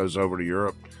coach goes over to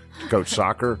Europe to coach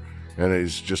soccer. And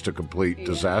he's just a complete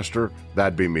disaster.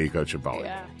 That'd be me coaching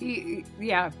volleyball.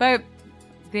 Yeah, but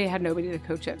they had nobody to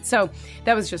coach it. So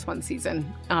that was just one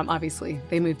season. Obviously,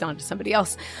 they moved on to somebody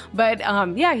else. But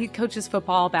he coaches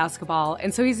football, basketball.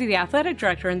 And so he's the athletic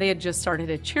director, and they had just started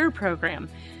a cheer program.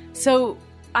 So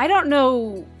I don't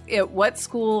know at what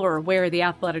school or where the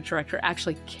athletic director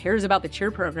actually cares about the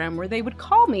cheer program, where they would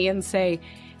call me and say,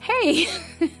 hey,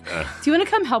 do you want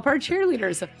to come help our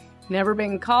cheerleaders? Never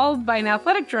been called by an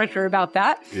athletic director about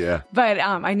that. Yeah. But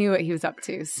I knew what he was up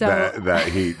to. So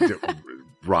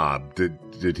Rob,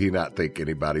 did he not think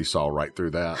anybody saw right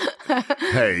through that?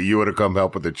 Hey, you want to come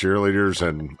help with the cheerleaders?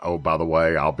 And, oh, by the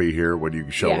way, I'll be here when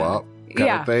you show up. Kind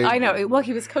of thing? I know. Well,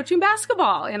 he was coaching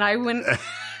basketball, and I went...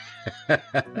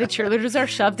 The cheerleaders are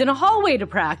shoved in a hallway to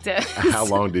practice. How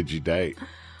long did you date?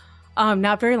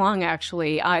 Not very long,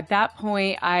 actually. At that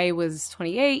point, I was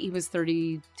 28. He was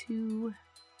 32...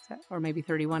 or maybe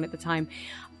 31 at the time.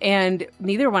 And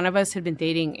neither one of us had been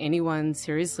dating anyone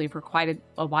seriously for quite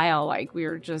a while. We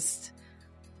were just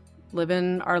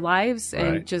living our lives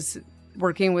and just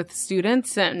working with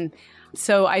students. And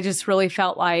so I just really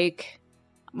felt like,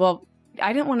 well,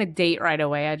 I didn't want to date right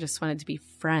away. I just wanted to be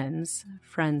friends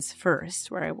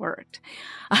first where I worked.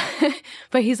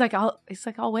 But he's like, I'll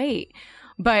wait.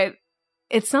 But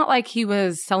it's not like he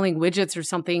was selling widgets or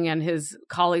something and his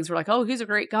colleagues were like, oh, he's a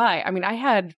great guy. I mean, I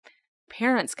had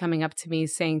parents coming up to me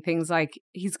saying things like,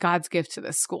 he's God's gift to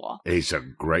this school. He's a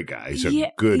great guy. He's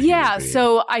a good human being.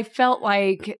 So I felt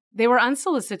like they were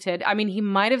unsolicited. I mean, he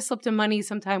might have slipped him money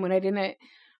sometime when I didn't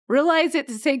realize it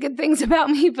to say good things about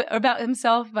me, about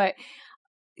himself. But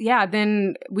yeah,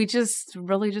 then we just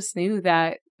really just knew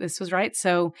that this was right.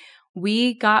 So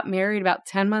we got married about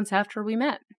 10 months after we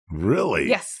met. Really?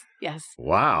 Yes.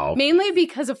 Wow. Mainly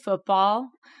because of football.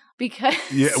 Because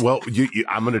I'm going to tell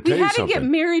you something. We had to get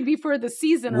married before the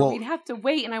season, or we'd have to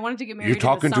wait. And I wanted to get married. You're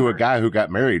talking to a guy who got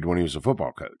married when he was a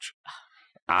football coach.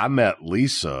 I met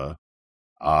Lisa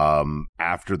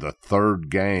after the third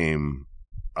game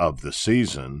of the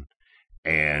season,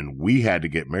 and we had to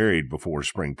get married before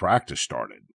spring practice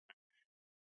started.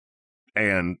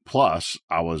 And plus,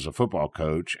 I was a football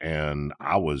coach, and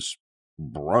I was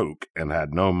broke and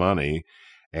had no money.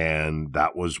 And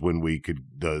that was when we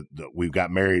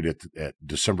got married at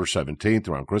December 17th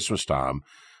around Christmas time,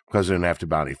 because I didn't have to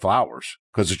buy any flowers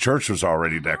because the church was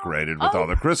already decorated with all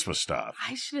the Christmas stuff.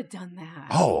 I should have done that.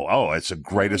 Oh, it's the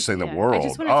greatest thing in the world. I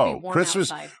just wanted to be worn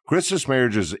outside. Christmas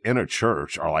marriages in a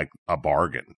church are like a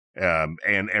bargain.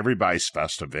 And everybody's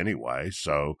festive anyway.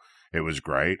 So it was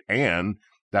great. And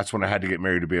that's when I had to get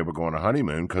married to be able to go on a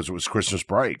honeymoon, because it was Christmas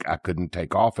break. I couldn't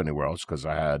take off anywhere else because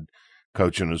I had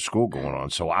coaching and school going on.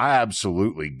 So I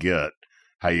absolutely get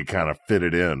how you kind of fit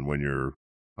it in when you're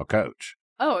a coach.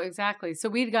 Oh, exactly. So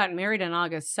we'd gotten married on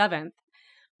August 7th,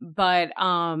 But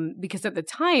because at the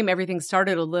time everything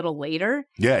started a little later.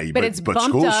 Yeah, but it's bumped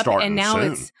school's up, starting and now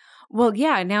soon. it's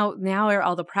now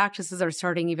all the practices are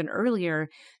starting even earlier.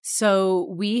 So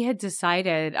we had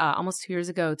decided almost 2 years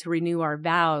ago to renew our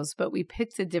vows, but we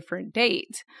picked a different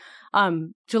date.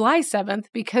 July 7th,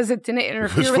 because it didn't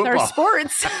interfere with our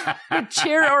sports,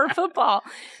 cheer or football.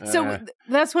 So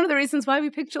that's one of the reasons why we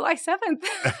picked July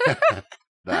 7th.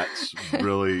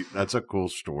 That's a cool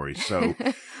story. So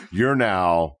you're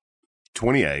now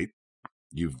 28.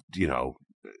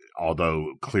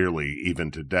 Although clearly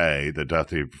even today, the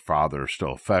death of your father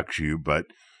still affects you, but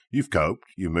you've coped,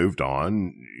 you moved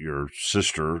on. Your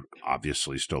sister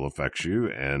obviously still affects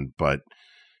you, but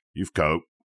you've coped,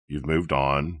 you've moved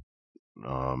on,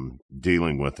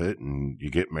 dealing with it, and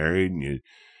you get married and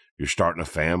you're starting a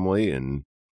family, and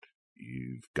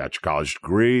you've got your college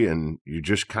degree, and you're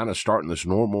just kind of starting this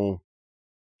normal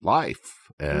life.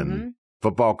 And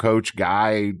football coach,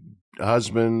 guy,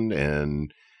 husband,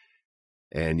 and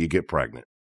you get pregnant.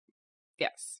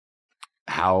 Yes.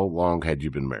 How long had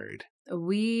you been married?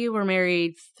 We were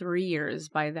married 3 years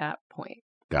by that point.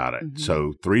 Got it.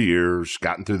 So 3 years,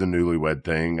 gotten through the newlywed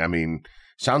thing. I mean,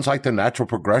 sounds like the natural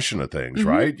progression of things,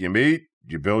 right? You meet,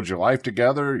 you build your life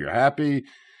together, you're happy,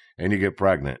 and you get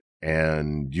pregnant.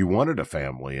 And you wanted a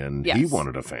family, and he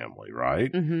wanted a family,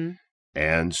 right?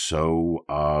 And so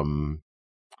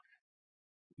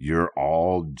you're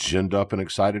all ginned up and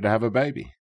excited to have a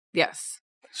baby. Yes.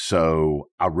 So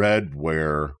I read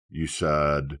where you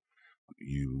said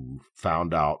you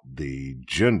found out the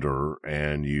gender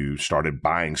and you started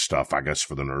buying stuff, I guess,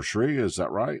 for the nursery. Is that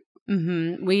right?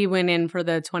 We went in for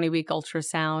the 20-week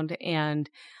ultrasound, and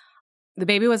the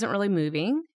baby wasn't really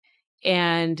moving.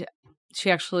 And she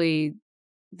actually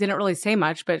didn't really say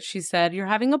much, but she said, "You're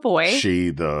having a boy." She,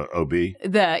 the OB?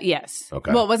 Yes.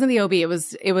 Okay. Well, it wasn't the OB. It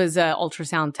was an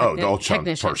ultrasound the ultrasound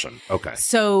technician. person. Okay.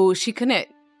 So she couldn't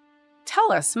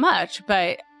tell us much,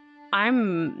 but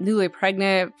I'm newly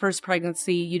pregnant, first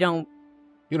pregnancy. You don't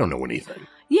know anything.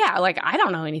 Yeah, I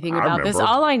don't know anything about this.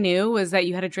 All I knew was that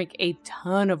you had to drink a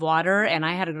ton of water, and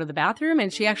I had to go to the bathroom,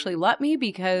 and she actually let me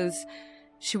because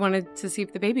she wanted to see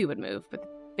if the baby would move, but the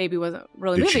baby wasn't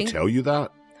really moving. Did she tell you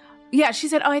that? Yeah, she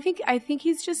said, "Oh, I think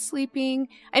he's just sleeping,"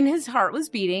 and his heart was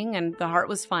beating, and the heart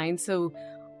was fine, so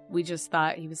we just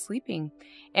thought he was sleeping.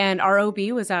 And our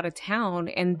OB was out of town,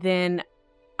 and then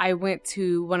I went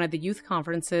to one of the youth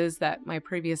conferences that my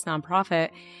previous nonprofit,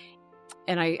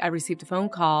 and I received a phone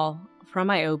call from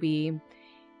my OB,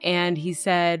 and he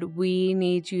said, "We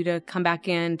need you to come back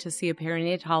in to see a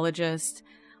perinatologist.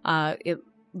 It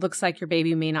looks like your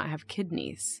baby may not have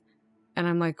kidneys." And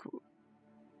I'm like,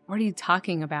 "What are you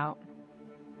talking about?"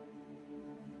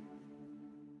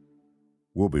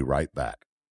 We'll be right back.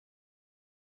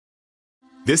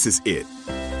 This is it.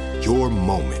 Your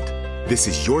moment. This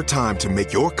is your time to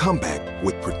make your comeback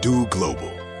with Purdue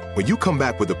Global. When you come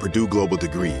back with a Purdue Global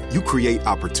degree, you create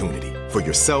opportunity for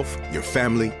yourself, your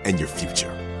family, and your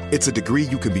future. It's a degree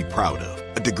you can be proud of,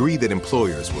 a degree that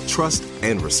employers will trust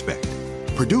and respect.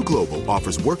 Purdue Global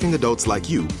offers working adults like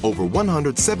you over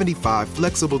 175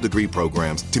 flexible degree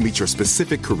programs to meet your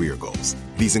specific career goals.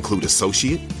 These include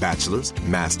associate, bachelor's,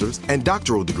 master's, and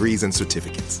doctoral degrees and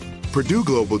certificates. Purdue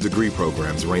Global degree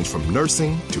programs range from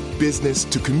nursing to business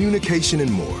to communication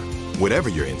and more. Whatever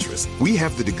your interest, we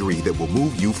have the degree that will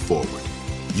move you forward.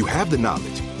 You have the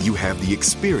knowledge, you have the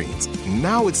experience.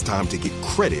 Now it's time to get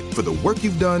credit for the work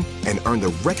you've done and earn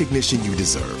the recognition you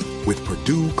deserve with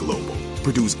Purdue Global,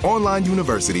 Purdue's online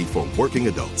university for working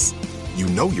adults. You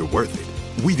know you're worth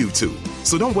it. We do too.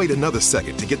 So don't wait another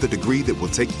second to get the degree that will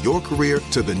take your career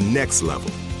to the next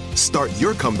level. Start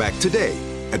your comeback today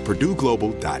at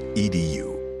purdueglobal.edu.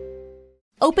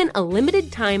 Open a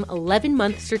limited-time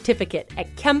 11-month certificate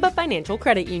at Kemba Financial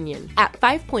Credit Union. At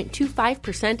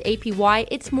 5.25% APY,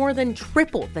 it's more than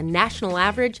triple the national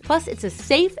average, plus it's a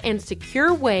safe and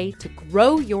secure way to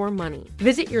grow your money.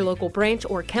 Visit your local branch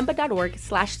or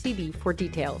kemba.org/CD for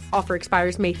details. Offer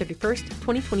expires May 31st,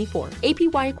 2024.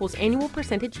 APY equals annual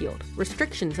percentage yield.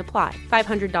 Restrictions apply.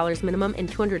 $500 minimum and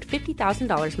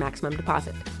 $250,000 maximum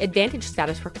deposit. Advantage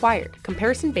status required.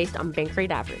 Comparison based on bank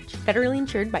rate average. Federally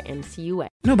insured by NCUA.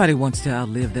 Nobody wants to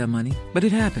outlive their money, but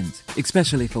it happens,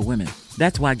 especially for women.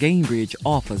 That's why Gainbridge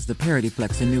offers the Parity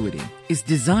Flex annuity. It's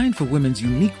designed for women's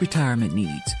unique retirement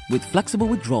needs, with flexible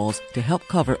withdrawals to help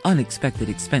cover unexpected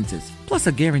expenses, plus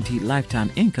a guaranteed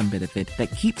lifetime income benefit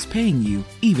that keeps paying you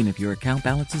even if your account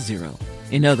balance is zero.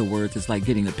 In other words, it's like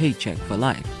getting a paycheck for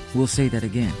life. We'll say that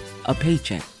again. A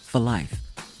paycheck for life.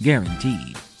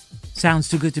 Guaranteed. Sounds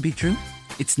too good to be true?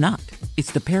 It's not.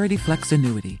 It's the Parity Flex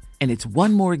annuity. And it's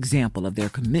one more example of their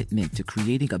commitment to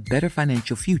creating a better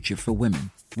financial future for women.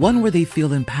 One where they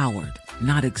feel empowered,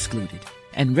 not excluded,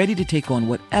 and ready to take on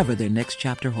whatever their next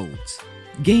chapter holds.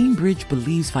 Gainbridge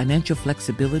believes financial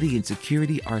flexibility and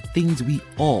security are things we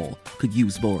all could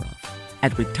use more of.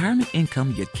 At retirement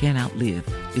income you can't outlive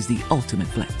is the ultimate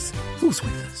flex. Who's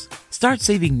with us? Start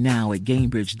saving now at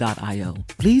Gainbridge.io.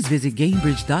 Please visit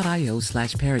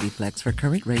Gainbridge.io/ParityFlex for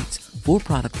current rates, for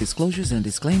product disclosures and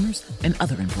disclaimers, and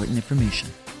other important information.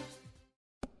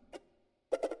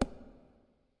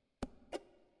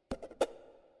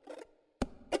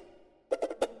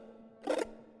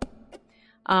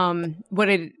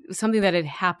 Something that had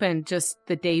happened just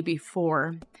the day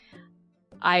before.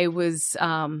 I was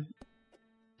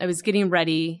getting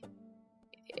ready,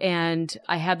 and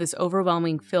I had this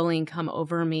overwhelming feeling come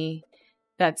over me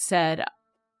that said,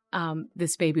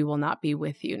 this baby will not be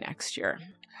with you next year.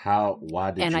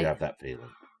 Why did you have that feeling?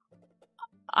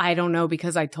 I don't know,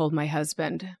 because I told my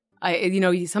husband.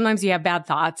 Sometimes you have bad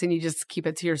thoughts and you just keep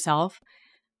it to yourself.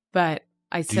 But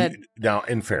I said... Now,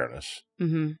 in fairness,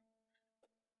 mm-hmm.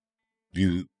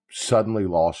 You suddenly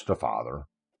lost a father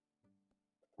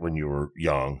when you were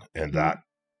young, and that,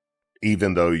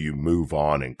 even though you move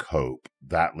on and cope,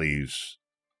 that leaves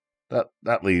a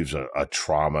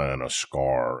trauma and a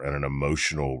scar and an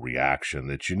emotional reaction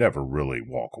that you never really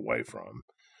walk away from.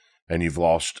 And you've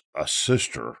lost a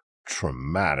sister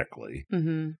traumatically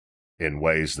mm-hmm. in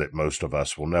ways that most of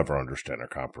us will never understand or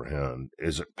comprehend.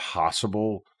 Is it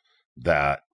possible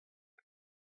that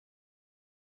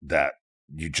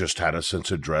you just had a sense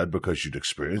of dread because you'd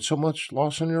experienced so much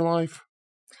loss in your life?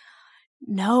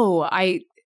 No,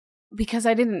 because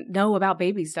I didn't know about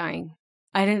babies dying.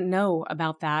 I didn't know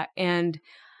about that. And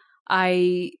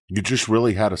you just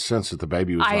really had a sense that the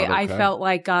baby was not okay? I felt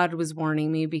like God was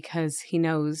warning me, because he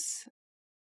knows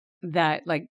that,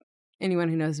 like anyone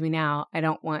who knows me now, I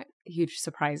don't want huge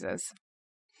surprises.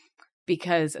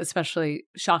 Because especially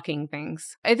shocking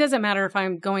things. It doesn't matter if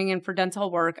I'm going in for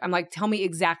dental work. I'm like, tell me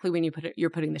exactly when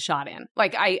you're putting the shot in.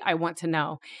 Like, I want to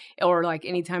know. Or like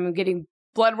anytime I'm getting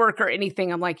blood work or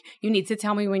anything, I'm like, you need to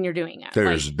tell me when you're doing it.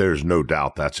 There's no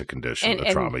doubt that's a condition, the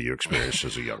trauma you experienced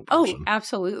as a young person. Oh,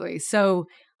 absolutely. So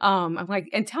I'm like,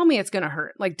 and tell me it's going to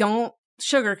hurt. Like, don't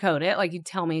sugarcoat it. Like, you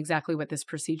tell me exactly what this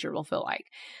procedure will feel like.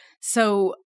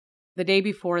 So the day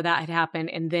before that had happened,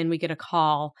 and then we get a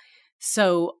call.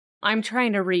 So I'm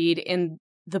trying to read in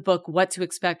the book what to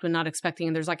expect when not expecting.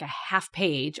 And there's like a half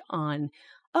page on,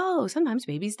 sometimes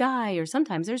babies die, or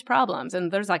sometimes there's problems.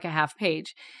 And there's like a half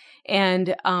page.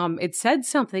 And it said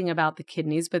something about the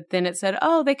kidneys, but then it said,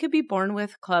 they could be born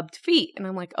with clubbed feet. And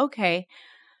I'm like, okay.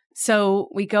 So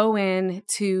we go in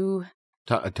to...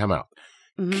 Time out.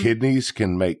 Mm-hmm. Kidneys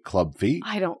can make club feet?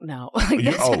 I don't know.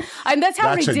 That's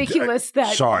how ridiculous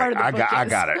that part of the book is. I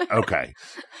got it. Okay.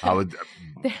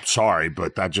 Sorry,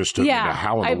 but that just took me to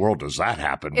how in the world does that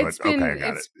happen? But I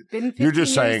got it. Been You're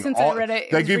just saying since I read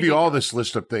it. They give you all this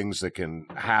list of things that can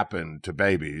happen to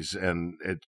babies, and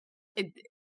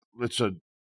it's a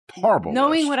horrible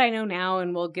knowing list. What I know now,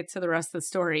 and we'll get to the rest of the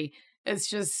story, it's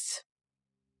just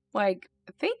like,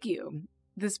 thank you.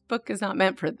 This book is not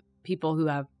meant for people who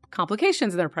have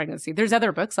complications in their pregnancy. There's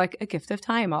other books like A Gift of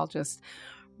Time I'll just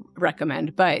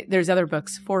recommend, but there's other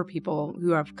books for people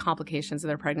who have complications in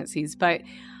their pregnancies. But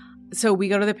so we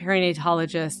go to the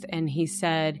perinatologist, and he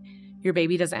said, your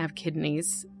baby doesn't have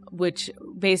kidneys, which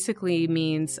basically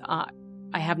means I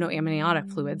have no amniotic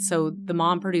fluid. So the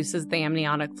mom produces the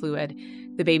amniotic fluid,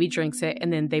 the baby drinks it,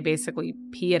 and then they basically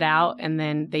pee it out, and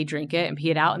then they drink it and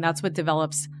pee it out, and that's what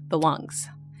develops the lungs.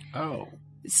 Oh.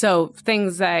 So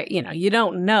things that, you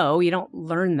don't know, you don't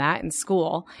learn that in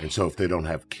school. And so if they don't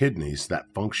have kidneys, that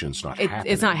function's not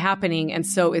happening. It's not happening. And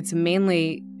so it's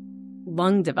mainly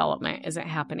lung development isn't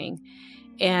happening.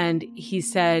 And he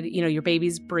said, your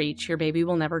baby's breech, your baby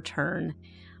will never turn.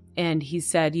 And he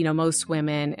said, most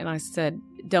women, and I said,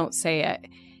 don't say it.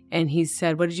 And he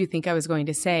said, what did you think I was going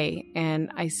to say?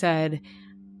 And I said,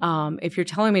 if you're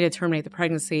telling me to terminate the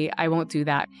pregnancy, I won't do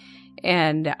that.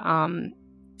 And,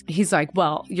 he's like,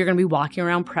 well, you're going to be walking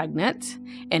around pregnant,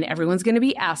 and everyone's going to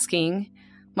be asking,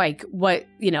 like, what,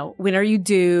 when are you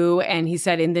due? And he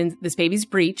said, and then this baby's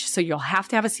breech, so you'll have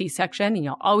to have a C-section, and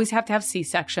you'll always have to have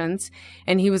C-sections.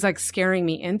 And he was like scaring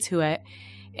me into it.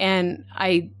 And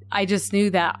I just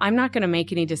knew that I'm not going to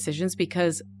make any decisions,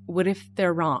 because what if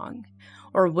they're wrong?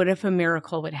 Or what if a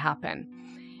miracle would happen?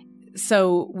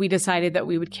 So we decided that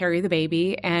we would carry the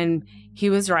baby, and he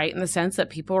was right in the sense that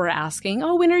people were asking,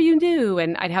 when are you due?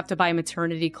 And I'd have to buy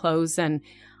maternity clothes, and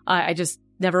I just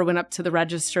never went up to the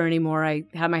register anymore. I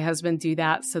had my husband do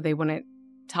that so they wouldn't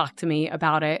talk to me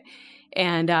about it.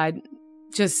 And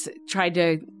just tried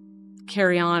to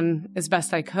carry on as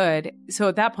best I could. So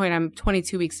at that point, I'm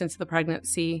 22 weeks into the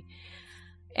pregnancy.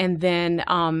 And then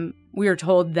we were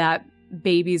told that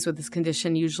babies with this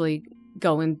condition usually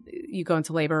go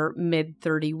into labor mid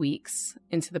 30 weeks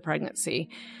into the pregnancy.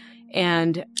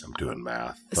 And I'm doing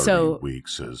math. 30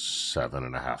 weeks is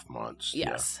 7.5 months.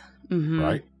 Yes. Yeah. Mm-hmm.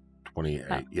 Right?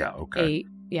 28. Yeah. Okay. 8.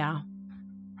 Yeah.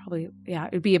 Probably. Yeah.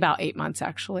 It'd be about 8 months,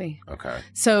 actually. Okay.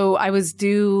 So I was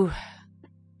due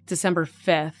December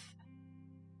 5th,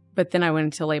 but then I went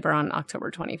into labor on October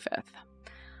 25th.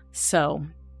 So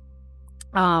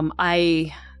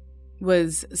I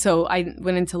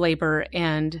went into labor,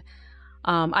 and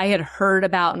I had heard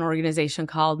about an organization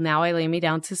called Now I Lay Me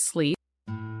Down to Sleep.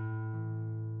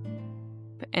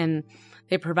 And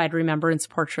they provide remembrance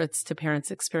portraits to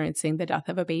parents experiencing the death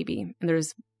of a baby. And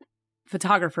there's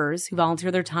photographers who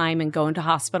volunteer their time and go into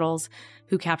hospitals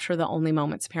who capture the only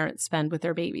moments parents spend with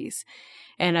their babies.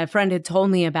 And a friend had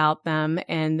told me about them,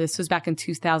 and this was back in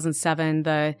 2007.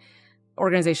 The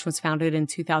organization was founded in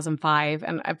 2005.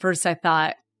 And at first I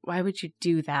thought, why would you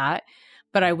do that?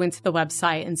 But I went to the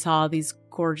website and saw these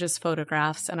gorgeous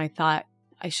photographs, and I thought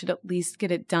I should at least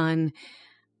get it done,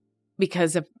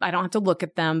 because if I don't have to look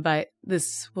at them, but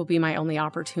this will be my only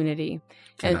opportunity.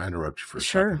 Can I interrupt you for a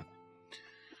second? Sure.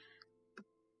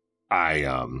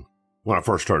 When I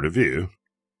first heard of you,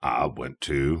 I went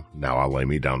to Now I Lay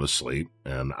Me Down to Sleep,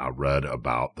 and I read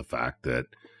about the fact that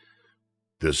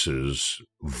this is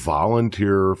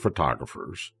volunteer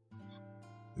photographers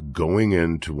going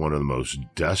into one of the most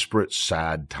desperate,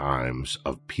 sad times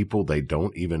of people they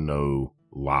don't even know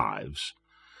lives,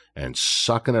 and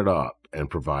sucking it up and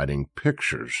providing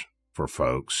pictures for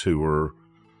folks who were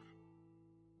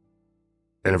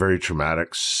in a very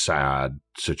traumatic, sad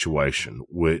situation,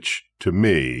 which to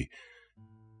me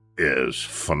is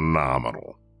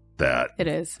phenomenal that it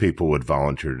is. People would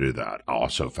volunteer to do that. I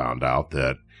also found out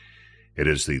that it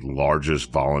is the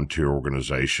largest volunteer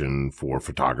organization for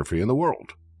photography in the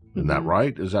world. Isn't that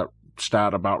right? Is that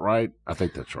stat about right? I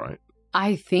think that's right.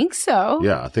 I think so.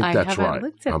 Yeah, I think that's right.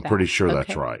 I'm pretty sure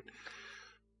that's right.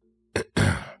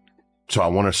 So I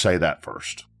want to say that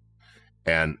first.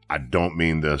 And I don't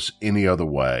mean this any other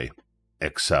way,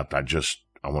 except I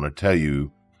want to tell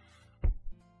you,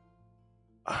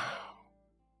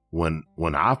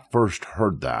 when I first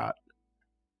heard that,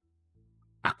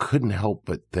 I couldn't help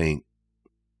but think,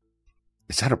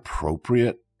 is that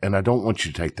appropriate? And I don't want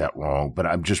you to take that wrong, but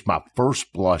my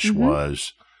first blush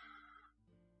was,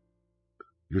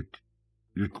 you're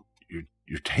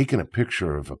taking a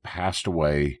picture of a passed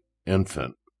away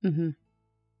infant,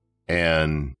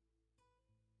 and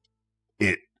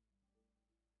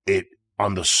it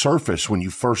on the surface, when you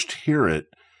first hear it,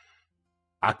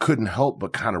 I couldn't help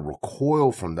but kind of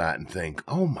recoil from that and think,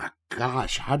 oh my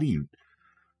gosh, how do you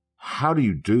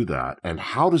do that? And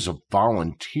how does a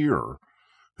volunteer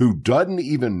who doesn't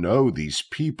even know these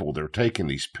people they're taking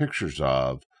these pictures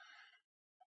of,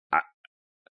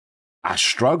 I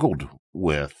struggled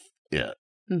with it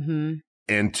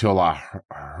until I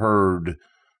heard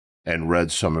and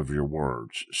read some of your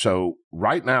words. So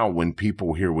right now, when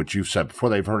people hear what you've said, before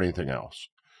they've heard anything else,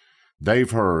 they've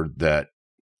heard that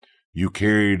you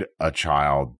carried a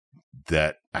child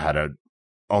that had a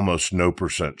almost no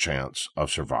 % chance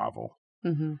of survival,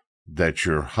 that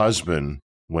your husband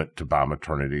went to buy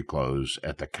maternity clothes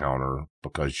at the counter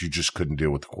because you just couldn't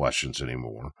deal with the questions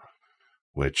anymore,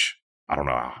 which I don't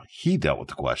know how he dealt with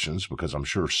the questions, because I'm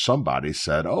sure somebody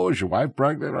said, oh, is your wife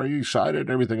pregnant? Are you excited? And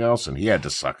everything else. And he had to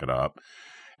suck it up.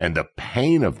 And the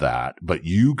pain of that, but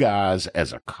you guys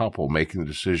as a couple making the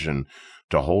decision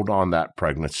to hold on that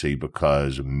pregnancy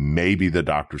because maybe the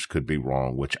doctors could be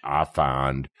wrong, which I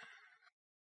find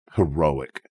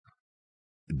heroic,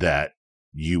 that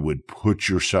you would put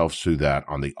yourself through that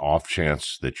on the off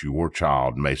chance that your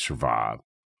child may survive.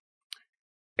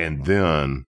 And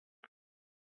then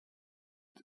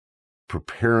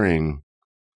preparing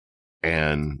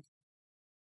and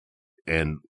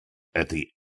at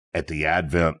the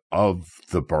advent of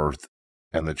the birth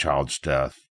and the child's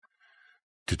death,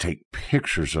 to take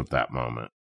pictures of that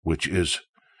moment, which is,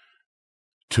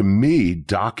 to me,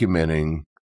 documenting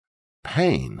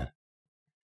pain.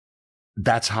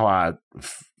 That's how I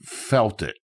felt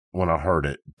it when I heard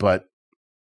it. But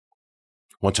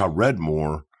once I read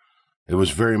more, it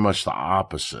was very much the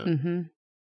opposite.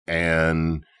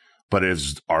 But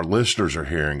as our listeners are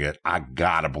hearing it, I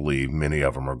gotta believe many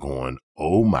of them are going,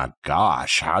 oh my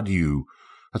gosh,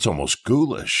 that's almost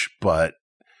ghoulish. But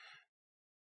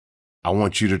I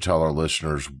want you to tell our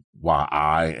listeners why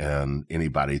I and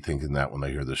anybody thinking that when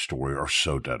they hear this story are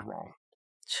so dead wrong.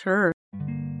 Sure.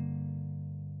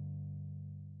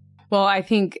 Well, I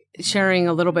think sharing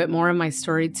a little bit more of my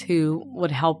story too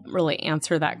would help really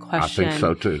answer that question. I think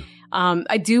so too.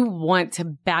 I do want to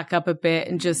back up a bit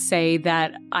and just say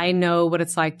that I know what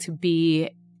it's like to be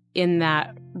in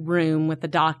that room with the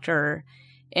doctor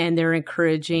and they're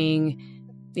encouraging,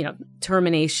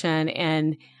 termination.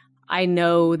 And I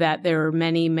know that there are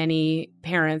many, many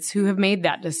parents who have made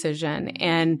that decision.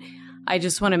 And I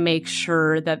just want to make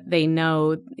sure that they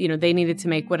know, they needed to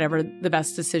make whatever the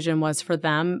best decision was for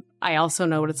them. I also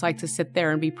know what it's like to sit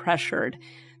there and be pressured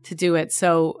to do it.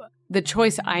 So the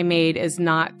choice I made is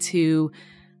not to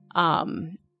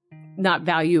not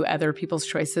value other people's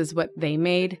choices, what they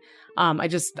made.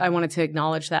 I wanted to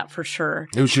acknowledge that for sure.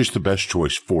 It was just the best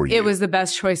choice for you. It was the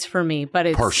best choice for me, but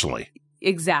it's personally.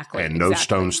 Exactly. And no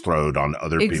stones thrown on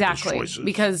other people's choices.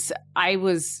 Because I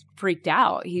was freaked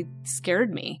out. He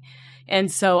scared me.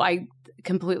 And so I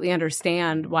completely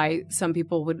understand why some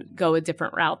people would go a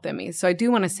different route than me. So I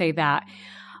do want to say that.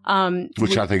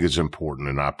 Which I think is important,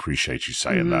 and I appreciate you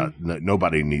saying that.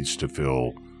 Nobody needs to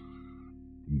feel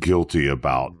guilty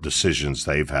about decisions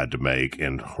they've had to make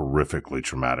in horrifically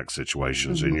traumatic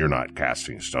situations, and you're not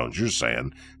casting stones. You're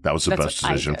saying that was the best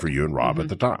decision for you and Rob at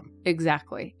the time.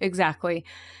 Exactly.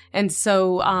 And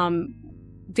so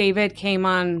David came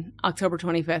on October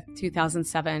 25th,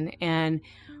 2007, and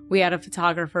we had a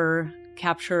photographer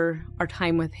capture our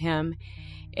time with him,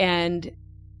 and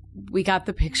we got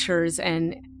the pictures,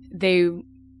 and they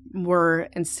were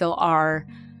and still are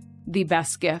the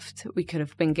best gift we could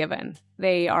have been given.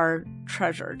 They are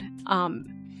treasured.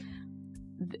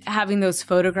 Having those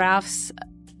photographs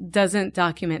doesn't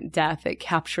document death. It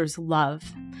captures love.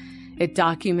 It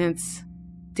documents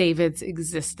David's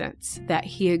existence, that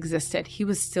he existed. He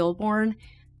was stillborn.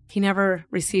 He never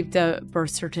received a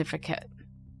birth certificate,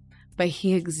 but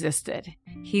he existed.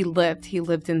 He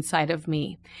lived inside of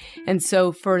me. And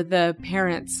so for the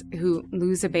parents who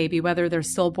lose a baby, whether they're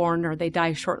stillborn or they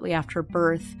die shortly after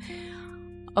birth,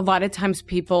 a lot of times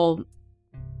people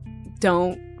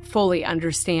don't fully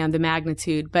understand the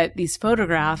magnitude, but these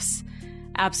photographs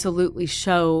absolutely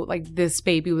show like this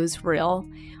baby was real.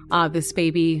 This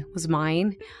baby was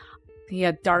mine. He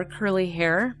had dark curly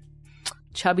hair,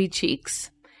 chubby cheeks,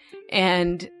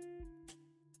 and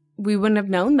we wouldn't have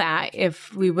known that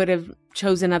if we would have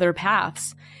chosen other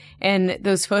paths. And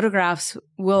those photographs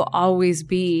will always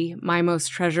be my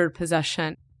most treasured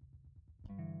possession.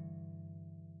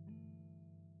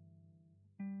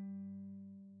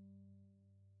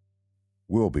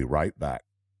 We'll be right back.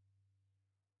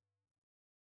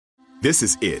 This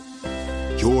is it.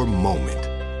 Your moment.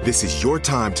 This is your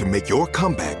time to make your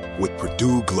comeback with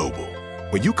Purdue Global.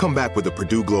 When you come back with a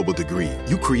Purdue Global degree,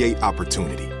 you create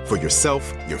opportunity for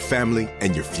yourself, your family,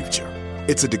 and your future.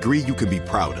 It's a degree you can be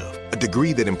proud of, a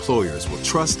degree that employers will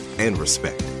trust and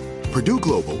respect. Purdue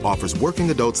Global offers working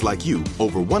adults like you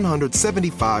over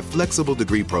 175 flexible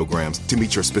degree programs to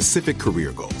meet your specific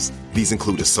career goals. These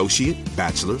include associate,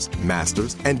 bachelor's,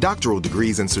 master's, and doctoral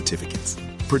degrees and certificates.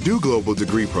 Purdue Global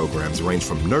degree programs range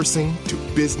from nursing to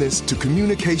business to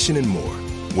communication and more.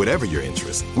 Whatever your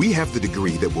interest, we have the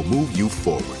degree that will move you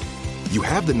forward. You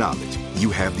have the knowledge, you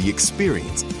have the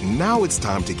experience. Now it's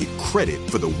time to get credit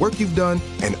for the work you've done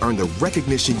and earn the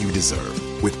recognition you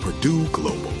deserve with Purdue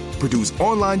Global, Purdue's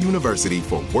online university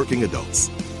for working adults.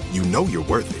 You know you're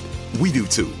worth it. We do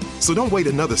too. So don't wait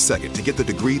another second to get the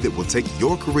degree that will take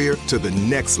your career to the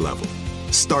next level.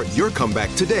 Start your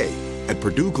comeback today at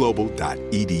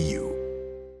purdueglobal.edu.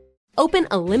 Open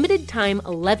a limited-time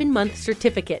 11-month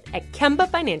certificate at Kemba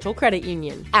Financial Credit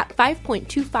Union. At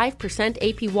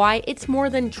 5.25% APY, it's more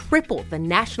than triple the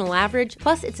national average,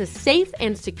 plus it's a safe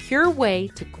and secure way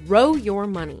to grow your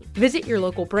money. Visit your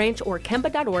local branch or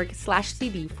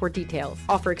kemba.org/cd for details.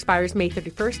 Offer expires May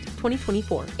 31st,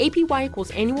 2024. APY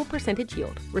equals annual percentage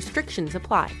yield. Restrictions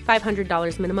apply.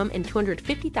 $500 minimum and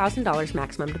 $250,000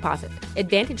 maximum deposit.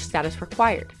 Advantage status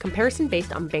required. Comparison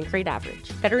based on bank rate average.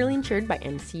 Federally insured by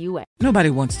NCUA. Nobody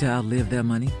wants to outlive their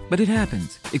money, but it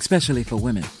happens, especially for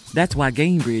women. That's why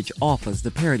Gainbridge offers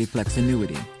the Parity Flex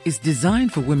annuity. It's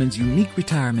designed for women's unique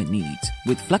retirement needs,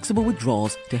 with flexible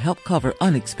withdrawals to help cover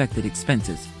unexpected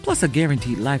expenses, plus a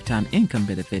guaranteed lifetime income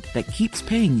benefit that keeps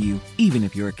paying you even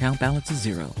if your account balance is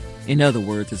zero. In other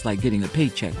words, it's like getting a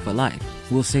paycheck for life.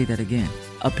 We'll say that again.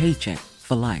 A paycheck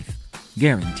for life.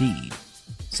 Guaranteed.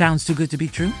 Sounds too good to be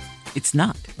true? It's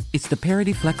not. It's the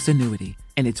Parity Flex annuity,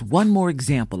 and it's one more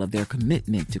example of their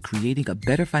commitment to creating a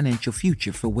better financial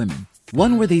future for women.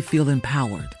 One where they feel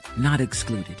empowered, not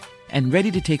excluded, and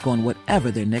ready to take on whatever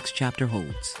their next chapter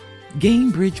holds.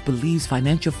 Gainbridge believes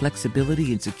financial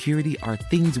flexibility and security are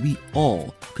things we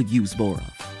all could use more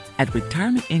of. At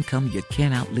retirement income you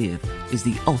can't outlive is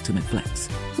the ultimate flex.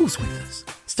 Who's with us?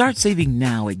 Start saving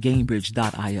now at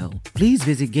Gainbridge.io. Please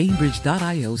visit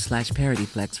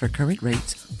Gainbridge.io/ParityFlex for current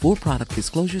rates, for product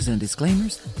disclosures and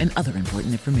disclaimers, and other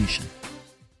important information.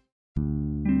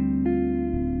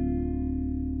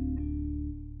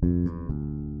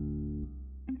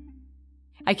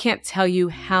 I can't tell you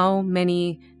how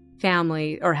many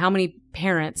family or how many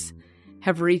parents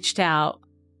have reached out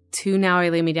to Now I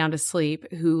Lay Me Down to Sleep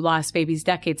who lost babies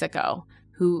decades ago,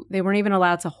 who they weren't even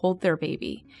allowed to hold their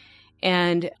baby.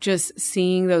 And just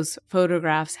seeing those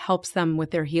photographs helps them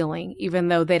with their healing, even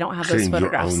though they don't have those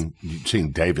photographs.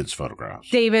 Seeing David's photographs.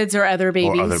 David's or other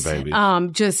babies. Or other babies.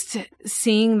 Just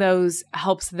seeing those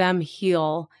helps them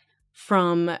heal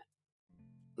from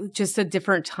just a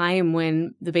different time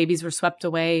when the babies were swept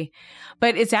away.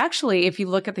 But it's actually, if you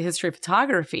look at the history of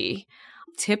photography,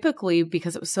 typically,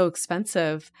 because it was so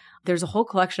expensive, there's a whole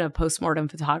collection of postmortem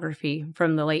photography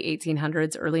from the late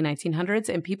 1800s, early 1900s,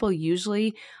 and people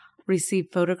usually receive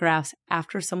photographs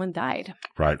after someone died.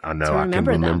 Right. I know. I can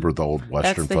remember the old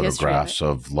Western photographs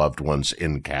of loved ones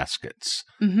in caskets.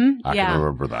 Mm-hmm. I can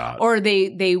remember that. Or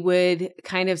they would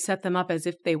kind of set them up as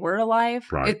if they were alive.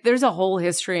 Right. There's a whole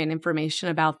history and information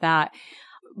about that.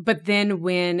 But then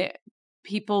when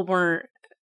people weren't,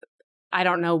 I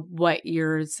don't know what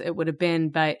years it would have been,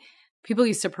 but people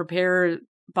used to prepare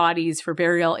bodies for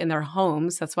burial in their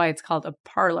homes. That's why it's called a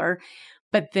parlor.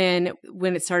 But then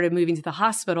when it started moving to the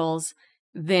hospitals,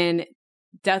 then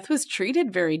death was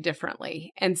treated very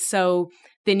differently. And so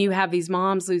then you have these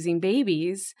moms losing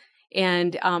babies.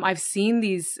 And I've seen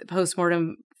these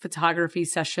postmortem photography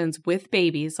sessions with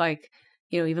babies, like,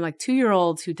 even like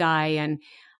 2-year-olds who die. And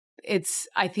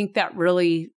I think that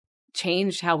really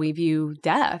changed how we view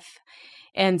death.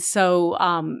 And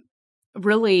so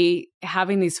really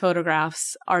having these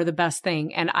photographs are the best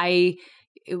thing. And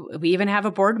we even have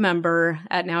a board member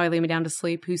at Now I Lay Me Down to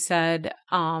Sleep who said,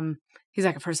 he's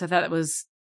like, at first I thought it was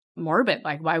morbid.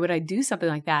 Like, why would I do something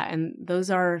like that? And those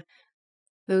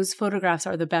photographs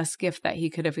are the best gift that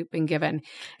he could have been given.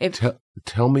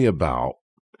 Tell me about,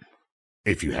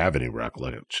 if you have any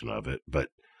recollection of it, but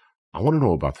I want to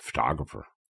know about the photographer.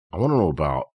 I want to know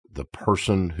about the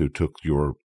person who took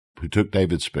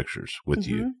David's pictures with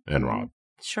you and Rob.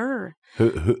 Sure.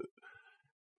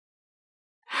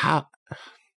 How?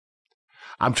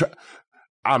 I'm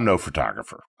no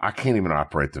photographer. I can't even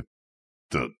operate the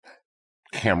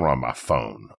camera on my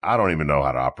phone. I don't even know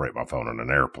how to operate my phone on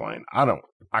an airplane.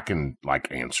 I can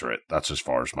answer it. That's as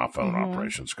far as my phone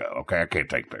operations go. Okay. I can't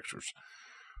take pictures.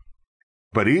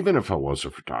 But even if I was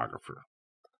a photographer,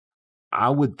 I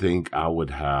would think I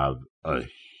would have a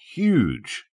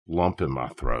huge lump in my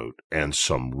throat and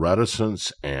some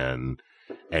reticence and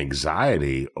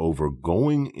anxiety over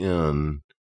going in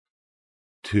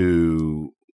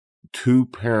to two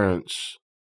parents,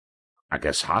 I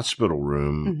guess, hospital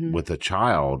room with a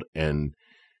child. And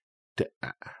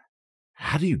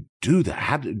how do you do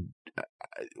that?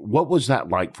 What was that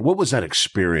like? What was that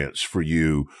experience for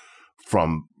you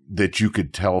that you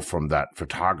could tell from that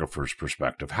photographer's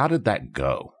perspective? How did that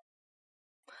go?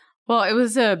 Well, it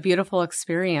was a beautiful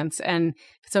experience. And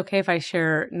if it's okay if I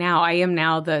share now, I am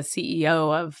now the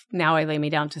CEO of Now I Lay Me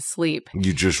Down to Sleep.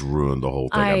 You just ruined the whole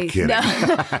thing. I'm kidding. No.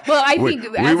 Well, I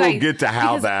think we will get to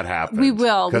how that happened. We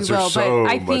will. Because there's so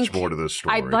much more to this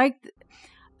story. I'd like,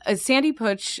 Sandy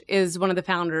Putsch is one of the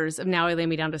founders of Now I Lay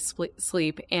Me Down to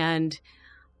Sleep. And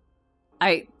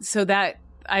I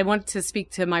want to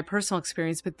speak to my personal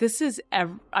experience, but I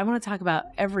want to talk about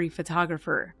every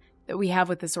photographer that we have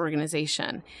with this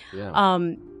organization. Yeah.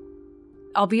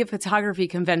 I'll be at photography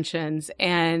conventions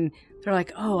and they're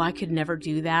like, oh, I could never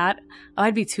do that.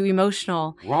 I'd be too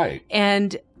emotional. Right.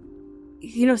 And,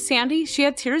 Sandy, she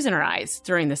had tears in her eyes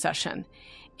during the session.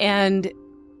 And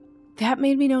that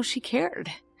made me know she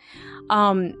cared.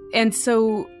 And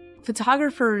so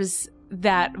photographers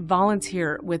that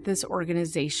volunteer with this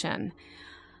organization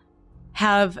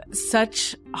have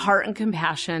such heart and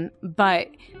compassion, but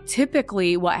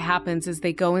typically what happens is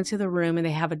they go into the room and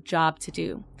they have a job to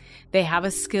do. They have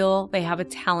a skill, they have a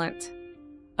talent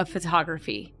of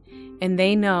photography, and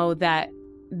they know that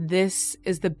this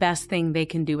is the best thing they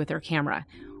can do with their camera.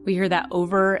 We hear that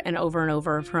over and over and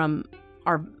over from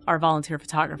our volunteer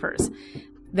photographers,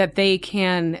 that they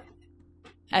can,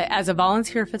 as a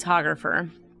volunteer photographer,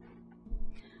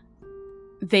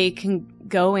 they can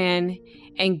go in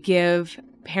and give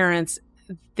parents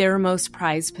their most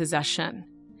prized possession.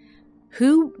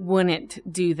 Who wouldn't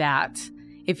do that?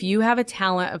 If you have a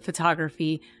talent of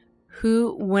photography,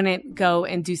 who wouldn't go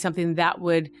and do something that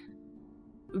would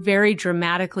very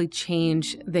dramatically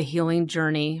change the healing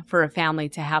journey for a family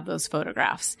to have those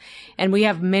photographs. And we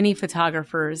have many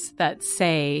photographers that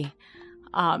say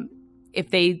if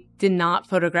they did not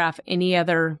photograph any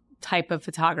other type of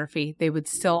photography, they would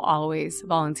still always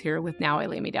volunteer with Now I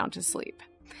Lay Me Down to Sleep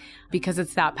because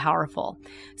it's that powerful.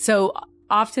 So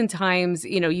oftentimes,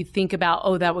 you think about,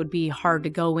 oh, that would be hard to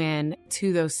go in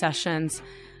to those sessions,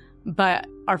 but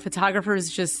our photographers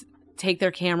just take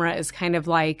their camera as kind of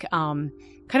like kind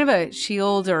of a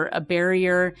shield or a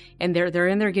barrier, and they're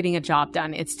in there getting a job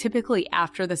done. It's typically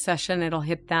after the session it'll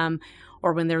hit them,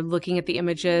 or when they're looking at the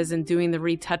images and doing the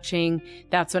retouching,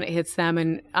 that's when it hits them.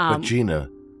 And but Gina,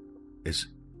 it's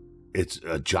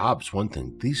a job's one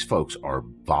thing. These folks are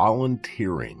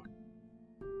volunteering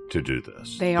to do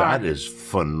this. They are. That is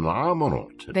phenomenal.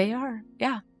 They are,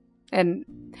 yeah. And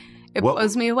it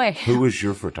blows me away. Who is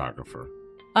your photographer?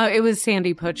 It was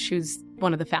Sandy Putsch, who's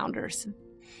one of the founders.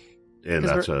 And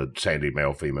that's a Sandy,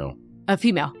 male, female? A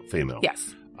female. Female.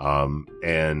 Yes.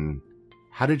 And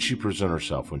how did she present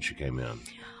herself when she came in?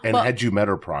 And had you met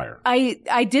her prior?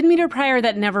 I did meet her prior.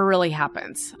 That never really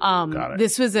happens. Got it.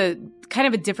 This was a kind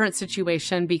of a different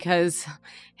situation because,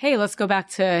 hey, let's go back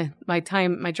to my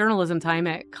journalism time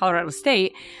at Colorado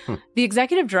State. The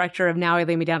executive director of Now I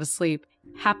Lay Me Down to Sleep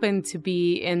happened to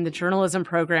be in the journalism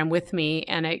program with me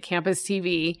and at Campus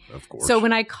TV. Of course. So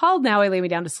when I called Now I Lay Me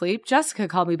Down to Sleep, Jessica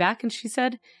called me back and she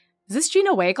said, "Is this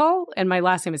Gina Wagle?" And my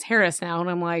last name is Harris now. And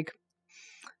I'm like,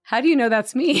 how do you know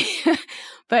that's me?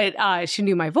 But she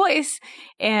knew my voice.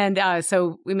 And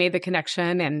so we made the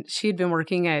connection, and she had been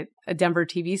working at a Denver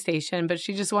TV station, but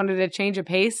she just wanted a change of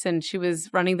pace, and she was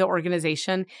running the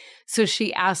organization. So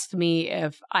she asked me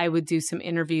if I would do some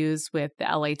interviews with the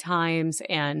LA Times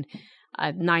and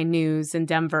 9 News in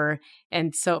Denver.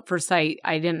 And so at first I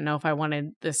didn't know if I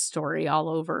wanted this story all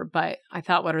over, but I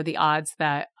thought, what are the odds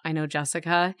that I know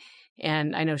Jessica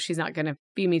and I know she's not going to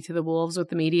feed me to the wolves with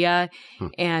the media.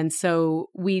 And so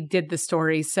we did the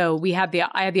story. So I had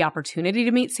the opportunity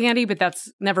to meet Sandy, but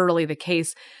that's never really the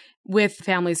case. With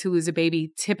families who lose a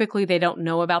baby, typically they don't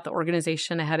know about the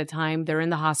organization ahead of time. They're in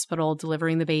the hospital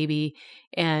delivering the baby,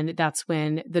 and that's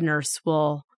when the nurse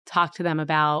will talk to them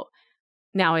about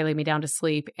Now I Lay Me Down to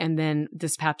Sleep, and then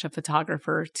dispatch a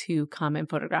photographer to come and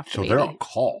photograph the baby. So they're on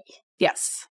call.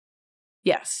 Yes.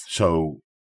 Yes. So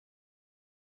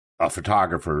a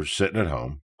photographer's sitting at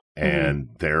home, and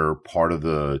they're part of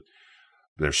there's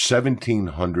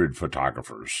 1,700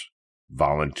 photographers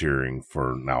volunteering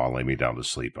for Now I Lay Me Down to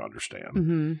Sleep, I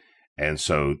understand. And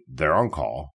so they're on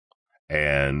call,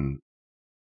 and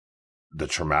the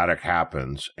traumatic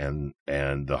happens, and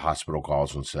the hospital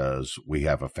calls and says, we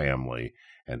have a family,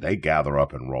 and they gather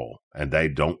up and roll, and they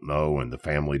don't know, and the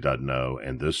family doesn't know.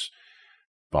 And this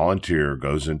volunteer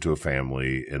goes into a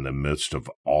family in the midst of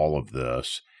all of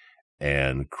this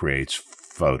and creates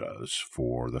photos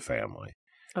for the family.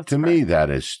 To me,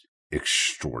 that is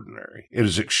extraordinary. It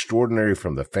is extraordinary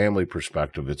from the family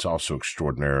perspective. It's also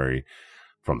extraordinary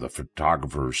from the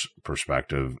photographer's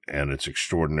perspective, and it's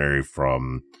extraordinary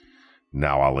from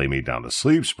Now I Lay Me Down to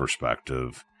Sleep's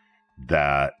perspective,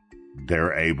 that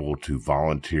they're able to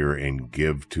volunteer and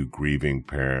give to grieving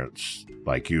parents,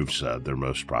 like you've said, their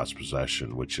most prized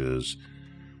possession, which is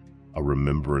a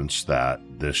remembrance that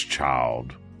this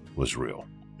child was real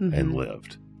and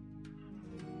lived.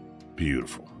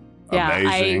 Beautiful. Yeah,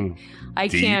 amazing. I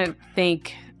deep. can't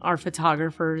thank our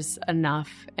photographers enough.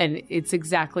 And it's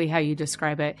exactly how you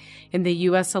describe it. In the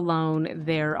U.S. alone,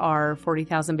 there are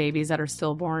 40,000 babies that are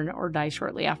stillborn or die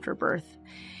shortly after birth.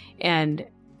 And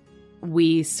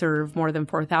we serve more than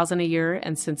 4,000 a year.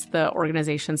 And since the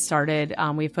organization started,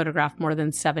 we've photographed more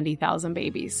than 70,000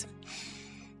 babies,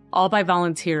 all by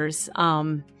volunteers.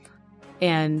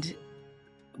 And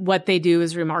what they do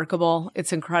is remarkable.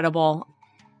 It's incredible.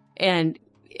 And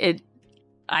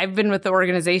I've been with the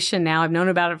organization now. I've known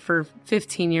about it for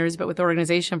 15 years, but with the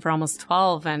organization for almost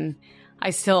 12. And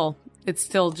it's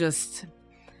still just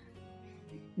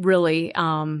really,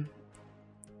 I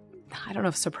don't know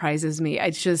if surprises me.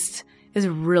 It just is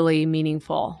really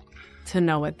meaningful to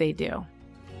know what they do.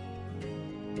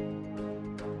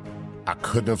 I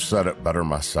couldn't have said it better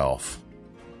myself.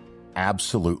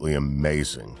 Absolutely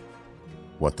amazing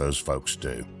what those folks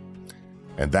do.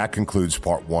 And that concludes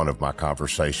part 1 of my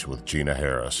conversation with Gina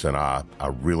Harris. And I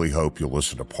really hope you'll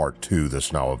listen to part 2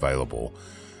 that's now available.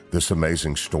 This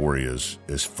amazing story is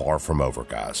far from over,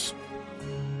 guys.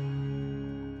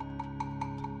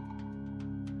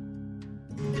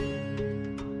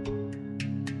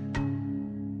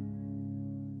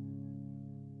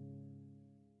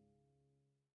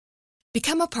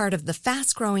 Become a part of the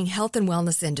fast-growing health and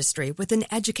wellness industry with an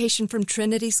education from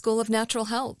Trinity School of Natural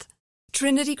Health.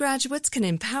 Trinity graduates can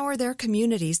empower their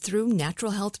communities through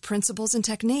natural health principles and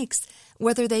techniques,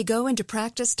 whether they go into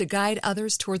practice to guide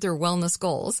others toward their wellness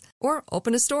goals or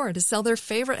open a store to sell their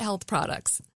favorite health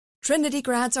products. Trinity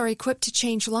grads are equipped to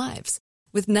change lives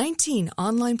with 19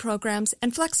 online programs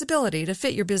and flexibility to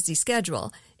fit your busy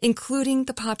schedule, including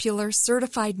the popular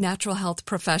Certified Natural Health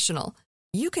Professional.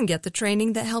 You can get the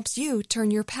training that helps you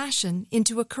turn your passion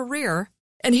into a career.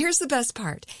 And here's the best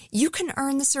part. You can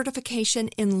earn the certification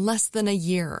in less than a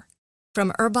year.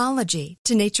 From herbology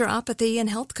to naturopathy and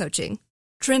health coaching,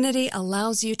 Trinity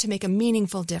allows you to make a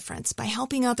meaningful difference by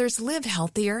helping others live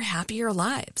healthier, happier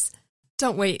lives.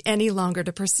 Don't wait any longer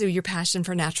to pursue your passion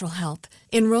for natural health.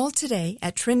 Enroll today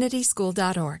at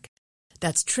trinityschool.org.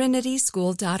 That's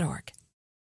trinityschool.org.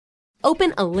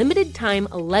 Open a limited-time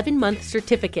 11-month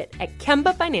certificate at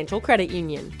Kemba Financial Credit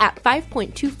Union. At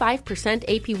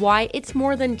 5.25% APY, it's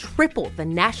more than triple the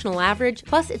national average,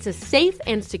 plus it's a safe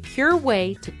and secure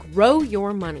way to grow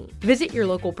your money. Visit your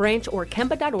local branch or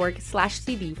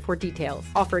kemba.org/CD for details.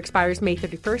 Offer expires May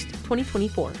 31st,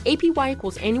 2024. APY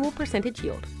equals annual percentage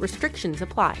yield. Restrictions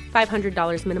apply.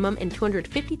 $500 minimum and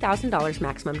 $250,000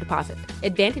 maximum deposit.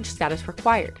 Advantage status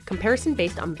required. Comparison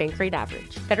based on bank rate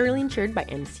average. Federally insured by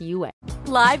NCUA.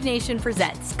 Live Nation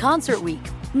presents Concert Week.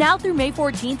 Now through May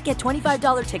 14th, get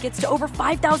 $25 tickets to over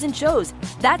 5,000 shows.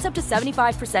 That's up to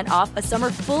 75% off a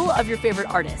summer full of your favorite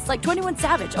artists like 21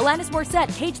 Savage, Alanis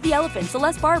Morissette, Cage the Elephant,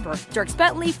 Celeste Barber, Dierks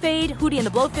Bentley, Fade, Hootie and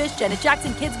the Blowfish, Janet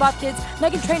Jackson, Kids Bop Kids,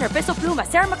 Meghan Trainor, Peso Pluma,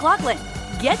 Sarah McLachlan.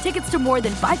 Get tickets to more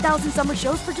than 5,000 summer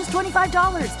shows for just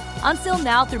 $25. Until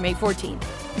now through May 14th.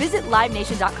 Visit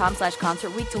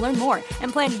livenation.com/concertweek to learn more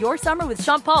and plan your summer with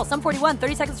Sean Paul, Sum 41,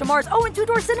 30 Seconds to Mars, and Two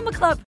Door Cinema Club.